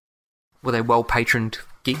that? Were they well patroned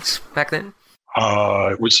gigs back then?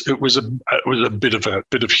 It was a bit of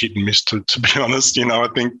hit and miss, to be honest. You know, I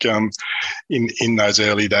think in those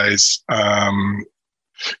early days, because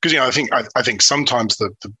you know, I think sometimes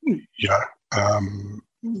as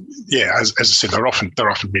I said, they're often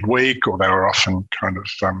midweek, or they were often kind of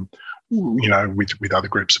you know, with other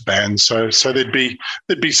groups of bands. So there'd be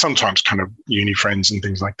sometimes kind of uni friends and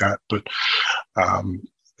things like that, but.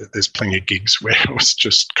 There's plenty of gigs where it was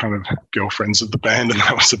just kind of girlfriends of the band and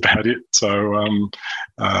that was about it. So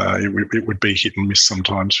it would be hit and miss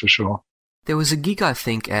sometimes, for sure. There was a gig, I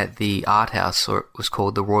think, at the Art House, or it was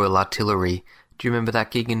called the Royal Artillery. Do you remember that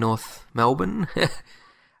gig in North Melbourne?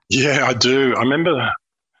 Yeah, I do. I remember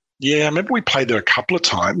we played there a couple of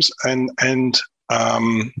times, and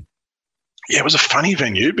it was a funny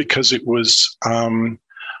venue because it was, I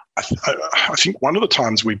think one of the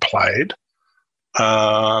times we played,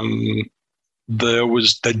 there'd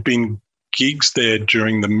been gigs there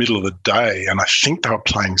during the middle of the day, and I think they were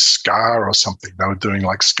playing ska or something. They were doing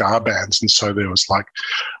like ska bands, and so there was like,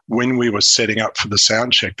 when we were setting up for the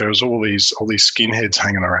sound check, there was all these skinheads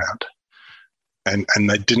hanging around, and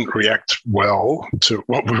they didn't react well to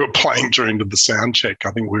what we were playing during the sound check.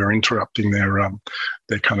 I think we were interrupting their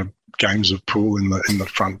kind of games of pool in the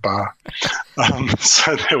front bar.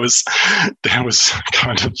 So there was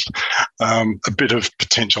kind of a bit of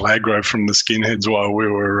potential aggro from the skinheads while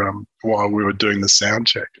we were doing the sound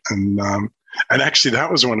check, and actually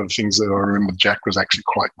that was one of the things that I remember Jack was actually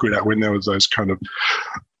quite good at. When there was those kind of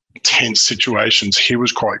tense situations, he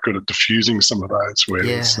was quite good at diffusing some of those.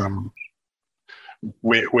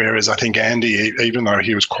 Whereas I think Andy, even though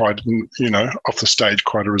he was quite, you know, off the stage,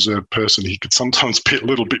 quite a reserved person, he could sometimes be a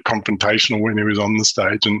little bit confrontational when he was on the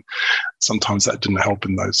stage, and sometimes that didn't help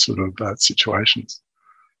in those sort of situations.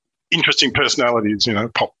 Interesting personalities, you know,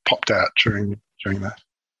 popped out during that.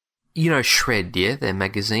 You know Shred, yeah, their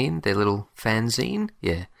magazine, their little fanzine,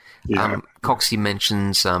 yeah. Coxie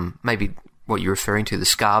mentions maybe what you're referring to, the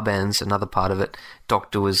ska bands, another part of it.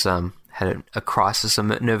 Doctor was had a crisis, a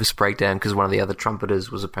nervous breakdown, because one of the other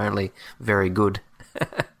trumpeters was apparently very good.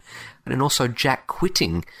 And also Jack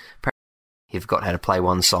quitting. He forgot how to play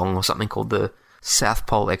one song or something called the South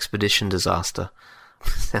Pole Expedition Disaster.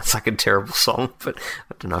 Sounds like a terrible song, but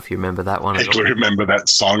I don't know if you remember that one. I do remember that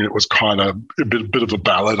song. It was kind of a bit of a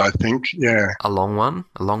ballad, I think. Yeah. A long one?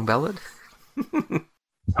 A long ballad?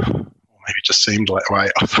 Maybe it just seemed that way.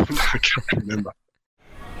 I can't remember.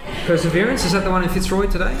 Perseverance, is that the one in Fitzroy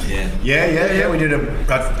today? Yeah. We did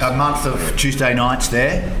a month of Tuesday nights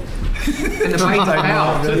there. And the Bait and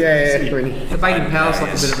Power. The Bait and Power's like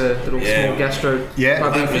a bit of a little small gastro.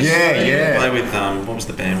 Play with what was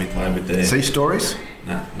the band we played with there? Sea Stories?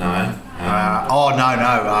 No.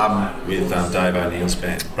 With Dave O'Neill's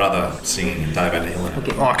band, brother singing, and Dave O'Neill.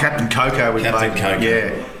 Captain Coco. Captain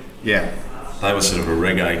Coco. Yeah. They were sort of a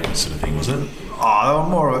reggae sort of thing, wasn't it? Oh,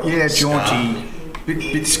 more, jaunty,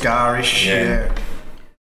 bit scarish, yeah.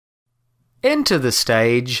 Enter the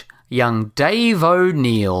stage young Dave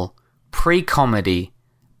O'Neill, pre-comedy,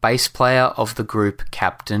 bass player of the group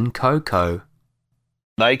Captain Coco.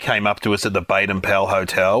 They came up to us at the Baden Powell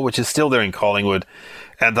Hotel, which is still there in Collingwood,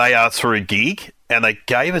 and they asked for a gig, and they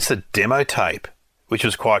gave us a demo tape, which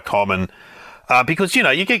was quite common. Because,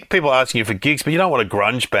 you get people asking you for gigs, but you don't want a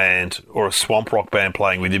grunge band or a swamp rock band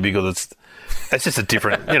playing with you because it's just a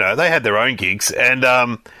different, they had their own gigs. And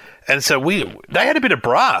so they had a bit of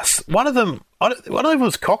brass. One of them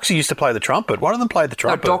was Coxie used to play the trumpet. One of them played the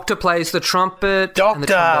trumpet. Doctor plays the trumpet.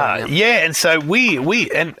 Doctor, and so we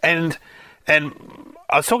I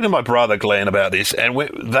was talking to my brother Glenn about this, and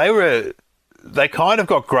they kind of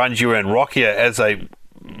got grungier and rockier as they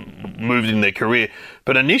moved in their career.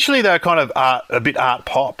 But initially they were kind of a bit art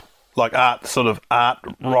pop, like art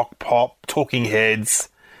rock pop, Talking Heads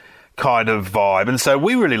kind of vibe. And so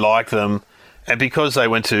we really liked them. And because they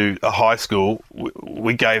went to a high school,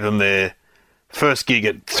 we gave them their first gig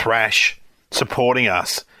at Thrash, supporting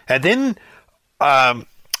us. And then, and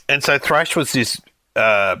so Thrash was this,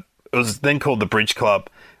 it was then called the Bridge Club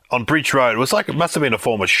on Bridge Road. It must have been a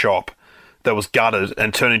former shop that was gutted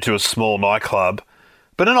and turned into a small nightclub,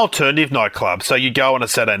 but an alternative nightclub. So you go on a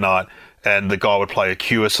Saturday night and the guy would play a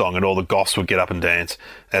Cure song and all the goths would get up and dance.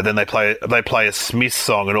 And then they play a Smith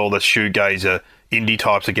song and all the shoegazer indie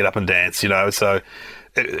types would get up and dance, So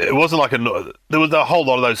it wasn't like there was a whole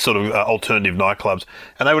lot of those sort of alternative nightclubs.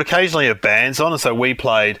 And they would occasionally have bands on, and so we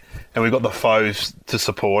played and we got the Foes to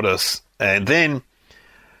support us. And then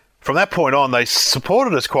from that point on, they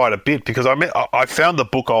supported us quite a bit because I found the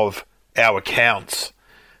book of our accounts,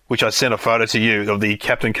 which I sent a photo to you of the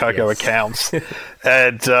Captain Coco accounts.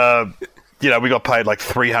 And, we got paid like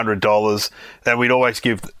 $300, and we'd always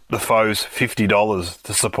give the Foes $50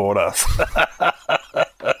 to support us.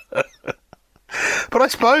 But I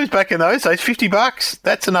suppose back in those days, $50,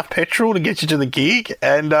 that's enough petrol to get you to the gig.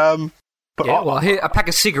 And, a pack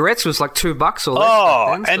of cigarettes was like $2 or less.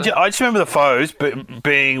 Oh, and I just remember the Foes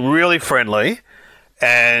being really friendly,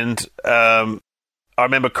 and I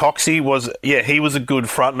remember Coxie he was a good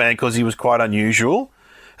front man because he was quite unusual,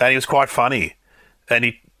 and he was quite funny, and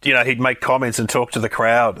he'd make comments and talk to the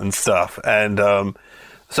crowd and stuff, and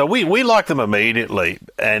so we liked them immediately,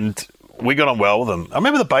 and we got on well with them. I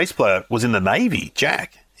remember the bass player was in the Navy,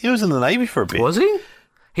 Jack. He was in the Navy for a bit. Was he?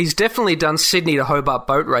 He's definitely done Sydney to Hobart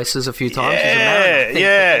boat races a few times.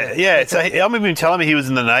 Yeah. So I remember him telling me he was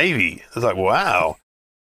in the Navy. I was like, wow.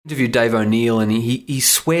 Interviewed Dave O'Neill, and he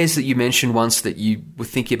swears that you mentioned once that you were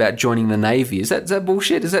thinking about joining the Navy. Is that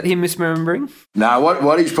bullshit? Is that him misremembering? No,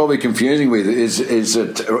 what he's probably confusing with is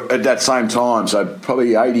that at that same time, so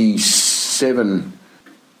probably 87,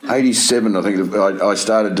 I think, I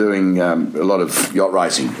started doing a lot of yacht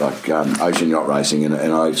racing, like ocean yacht racing,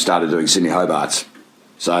 and I started doing Sydney Hobarts.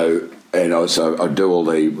 So I'd do all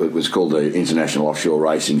it was called the International Offshore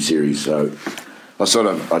Racing Series. So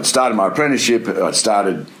I'd started my apprenticeship. I'd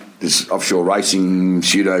started this offshore racing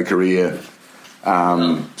pseudo career.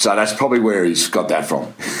 So that's probably where he's got that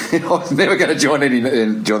from. I was never going to join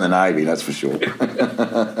the Navy, that's for sure.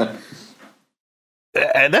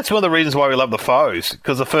 And that's one of the reasons why we love the Foes,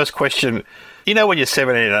 because the first question, when you're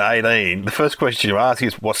 17 and 18, the first question you ask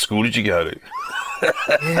is, what school did you go to?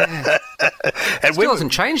 Yeah. It still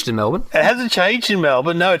hasn't changed in Melbourne. It hasn't changed in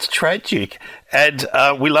Melbourne. No, it's tragic. And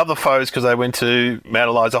we love the Foes because they went to Mt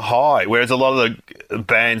Eliza High, whereas a lot of the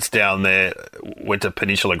bands down there went to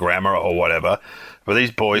Peninsula Grammar or whatever. But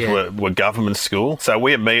these boys were government school, so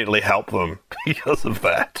we immediately helped them because of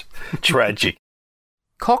that. Tragic.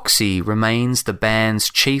 Coxie remains the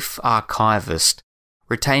band's chief archivist,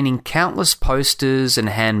 retaining countless posters and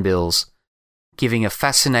handbills, giving a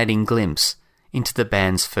fascinating glimpse into the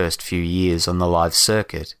band's first few years on the live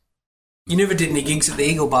circuit. You never did any gigs at the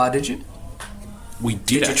Eagle Bar, did you? We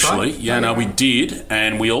did actually. Yeah, no, we did.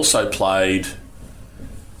 And we also played,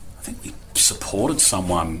 I think we supported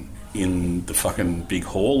someone in the fucking big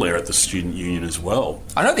hall there at the Student Union as well.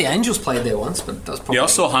 I know the Angels played there once, but that's probably... Yeah, I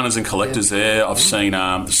saw Hunters and Collectors there. I've seen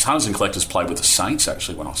the Hunters and Collectors played with the Saints,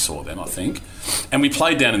 actually, when I saw them, I think. And we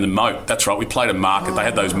played down in the Moat. That's right, we played a market. They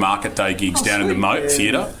had those market day gigs down in the Moat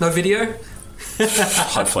Theatre. No video?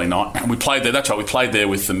 Hopefully not. And we played there, that's right, we played there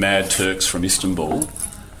with the Mad Turks from Istanbul.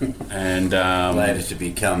 And later to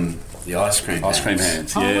become the Ice Cream Hands. Ice Cream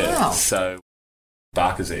Hands, yeah. Oh, wow. So...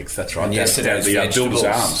 Barker's Eggs, that's right. And yesterday's the vegetables.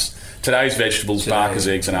 Builder's Arms. Today's vegetables, Barker's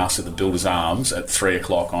Eggs, and us at the Builder's Arms at 3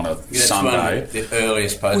 o'clock on a Sunday. The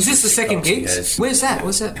earliest post. Was this the second gig? Where's that?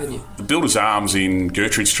 Where's that venue? The Builder's Arms in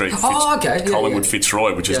Gertrude Street, Collingwood,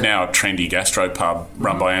 Fitzroy, which is now a trendy gastropub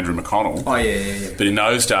run by Andrew McConnell. Oh, yeah. But in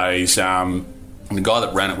those days, the guy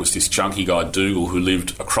that ran it was this junkie guy, Dougal, who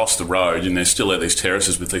lived across the road, and there's still these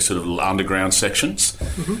terraces with these sort of little underground sections.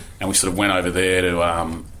 Mm-hmm. And we sort of went over there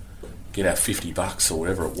to get our $50 or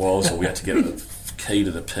whatever it was, or we had to get a key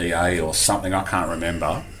to the PA or something, I can't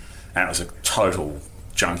remember. And it was a total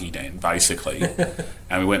junkie den, basically.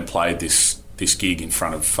 And we went and played this gig in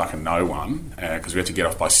front of fucking no one, because we had to get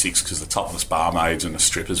off by 6 because the topless barmaids and the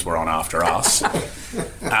strippers were on after us.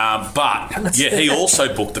 But he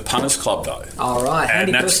also booked the Punters Club though. All right.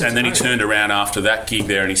 And then he turned around after that gig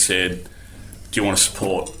there and he said, "Do you want to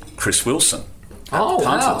support Chris Wilson at the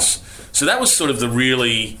Punters?" Wow. So that was sort of the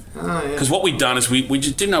really... Because what we'd done is we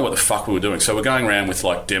just didn't know what the fuck we were doing. So we're going around with,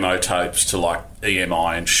 like, demo tapes to, like,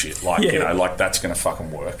 EMI and shit. Like, you know, like, that's going to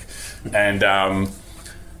fucking work. And,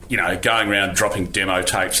 you know, going around dropping demo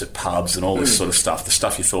tapes at pubs and all this sort of stuff, the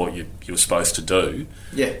stuff you thought you were supposed to do.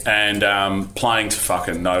 Yeah. And playing to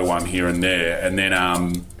fucking no one here and there. And then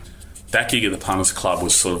that gig at the Punters Club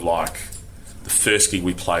was sort of like the first gig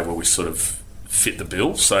we played where we sort of fit the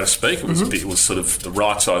bill, so to speak. It was it was sort of the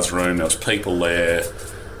right size room. There was people there.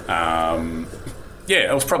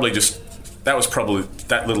 It was probably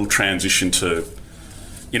that little transition to,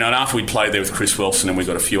 you know. And after we played there with Chris Wilson, and we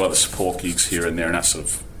got a few other support gigs here and there, and that sort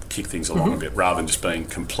of kicked things along a bit, rather than just being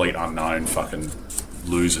complete unknown fucking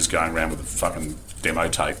losers going around with a fucking demo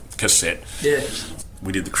tape cassette. Yeah,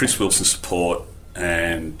 we did the Chris Wilson support,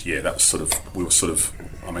 and that was sort of, we were sort of,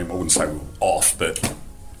 I mean, I wouldn't say we were off, but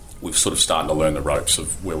we've sort of started to learn the ropes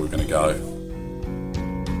of where we're going to go.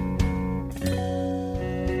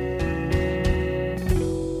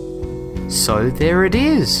 So there it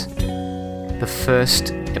is. The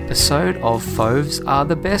first episode of Foves Are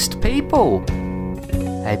the Best People,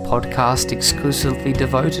 a podcast exclusively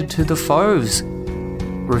devoted to the Foves,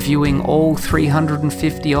 reviewing all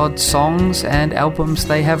 350 odd songs and albums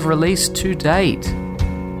they have released to date.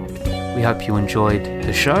 We hope you enjoyed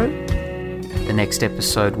the show. The next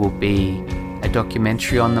episode will be a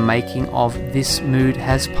documentary on the making of This Mood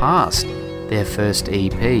Has Passed, their first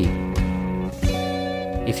EP.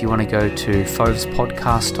 If you want to go to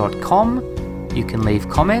fovespodcast.com, you can leave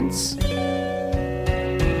comments.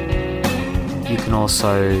 You can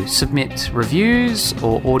also submit reviews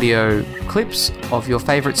or audio clips of your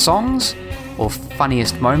favourite songs or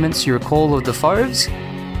funniest moments you recall of the Foves.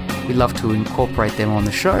 We'd love to incorporate them on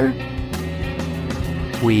the show.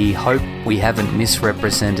 We hope we haven't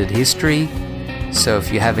misrepresented history, so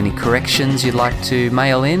if you have any corrections you'd like to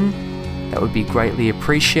mail in, that would be greatly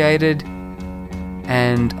appreciated.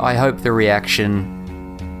 And I hope the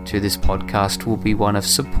reaction to this podcast will be one of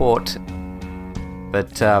support.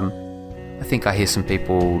 But I think I hear some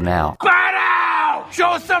people now. Bow!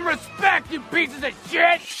 Show some respect, you pieces of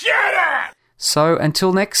shit! Shut up! So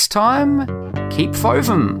until next time, keep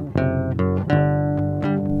Fovem.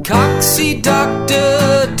 Coxie,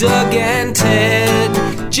 Dr. Doug and Ted,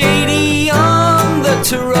 JD on the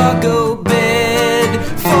Tarago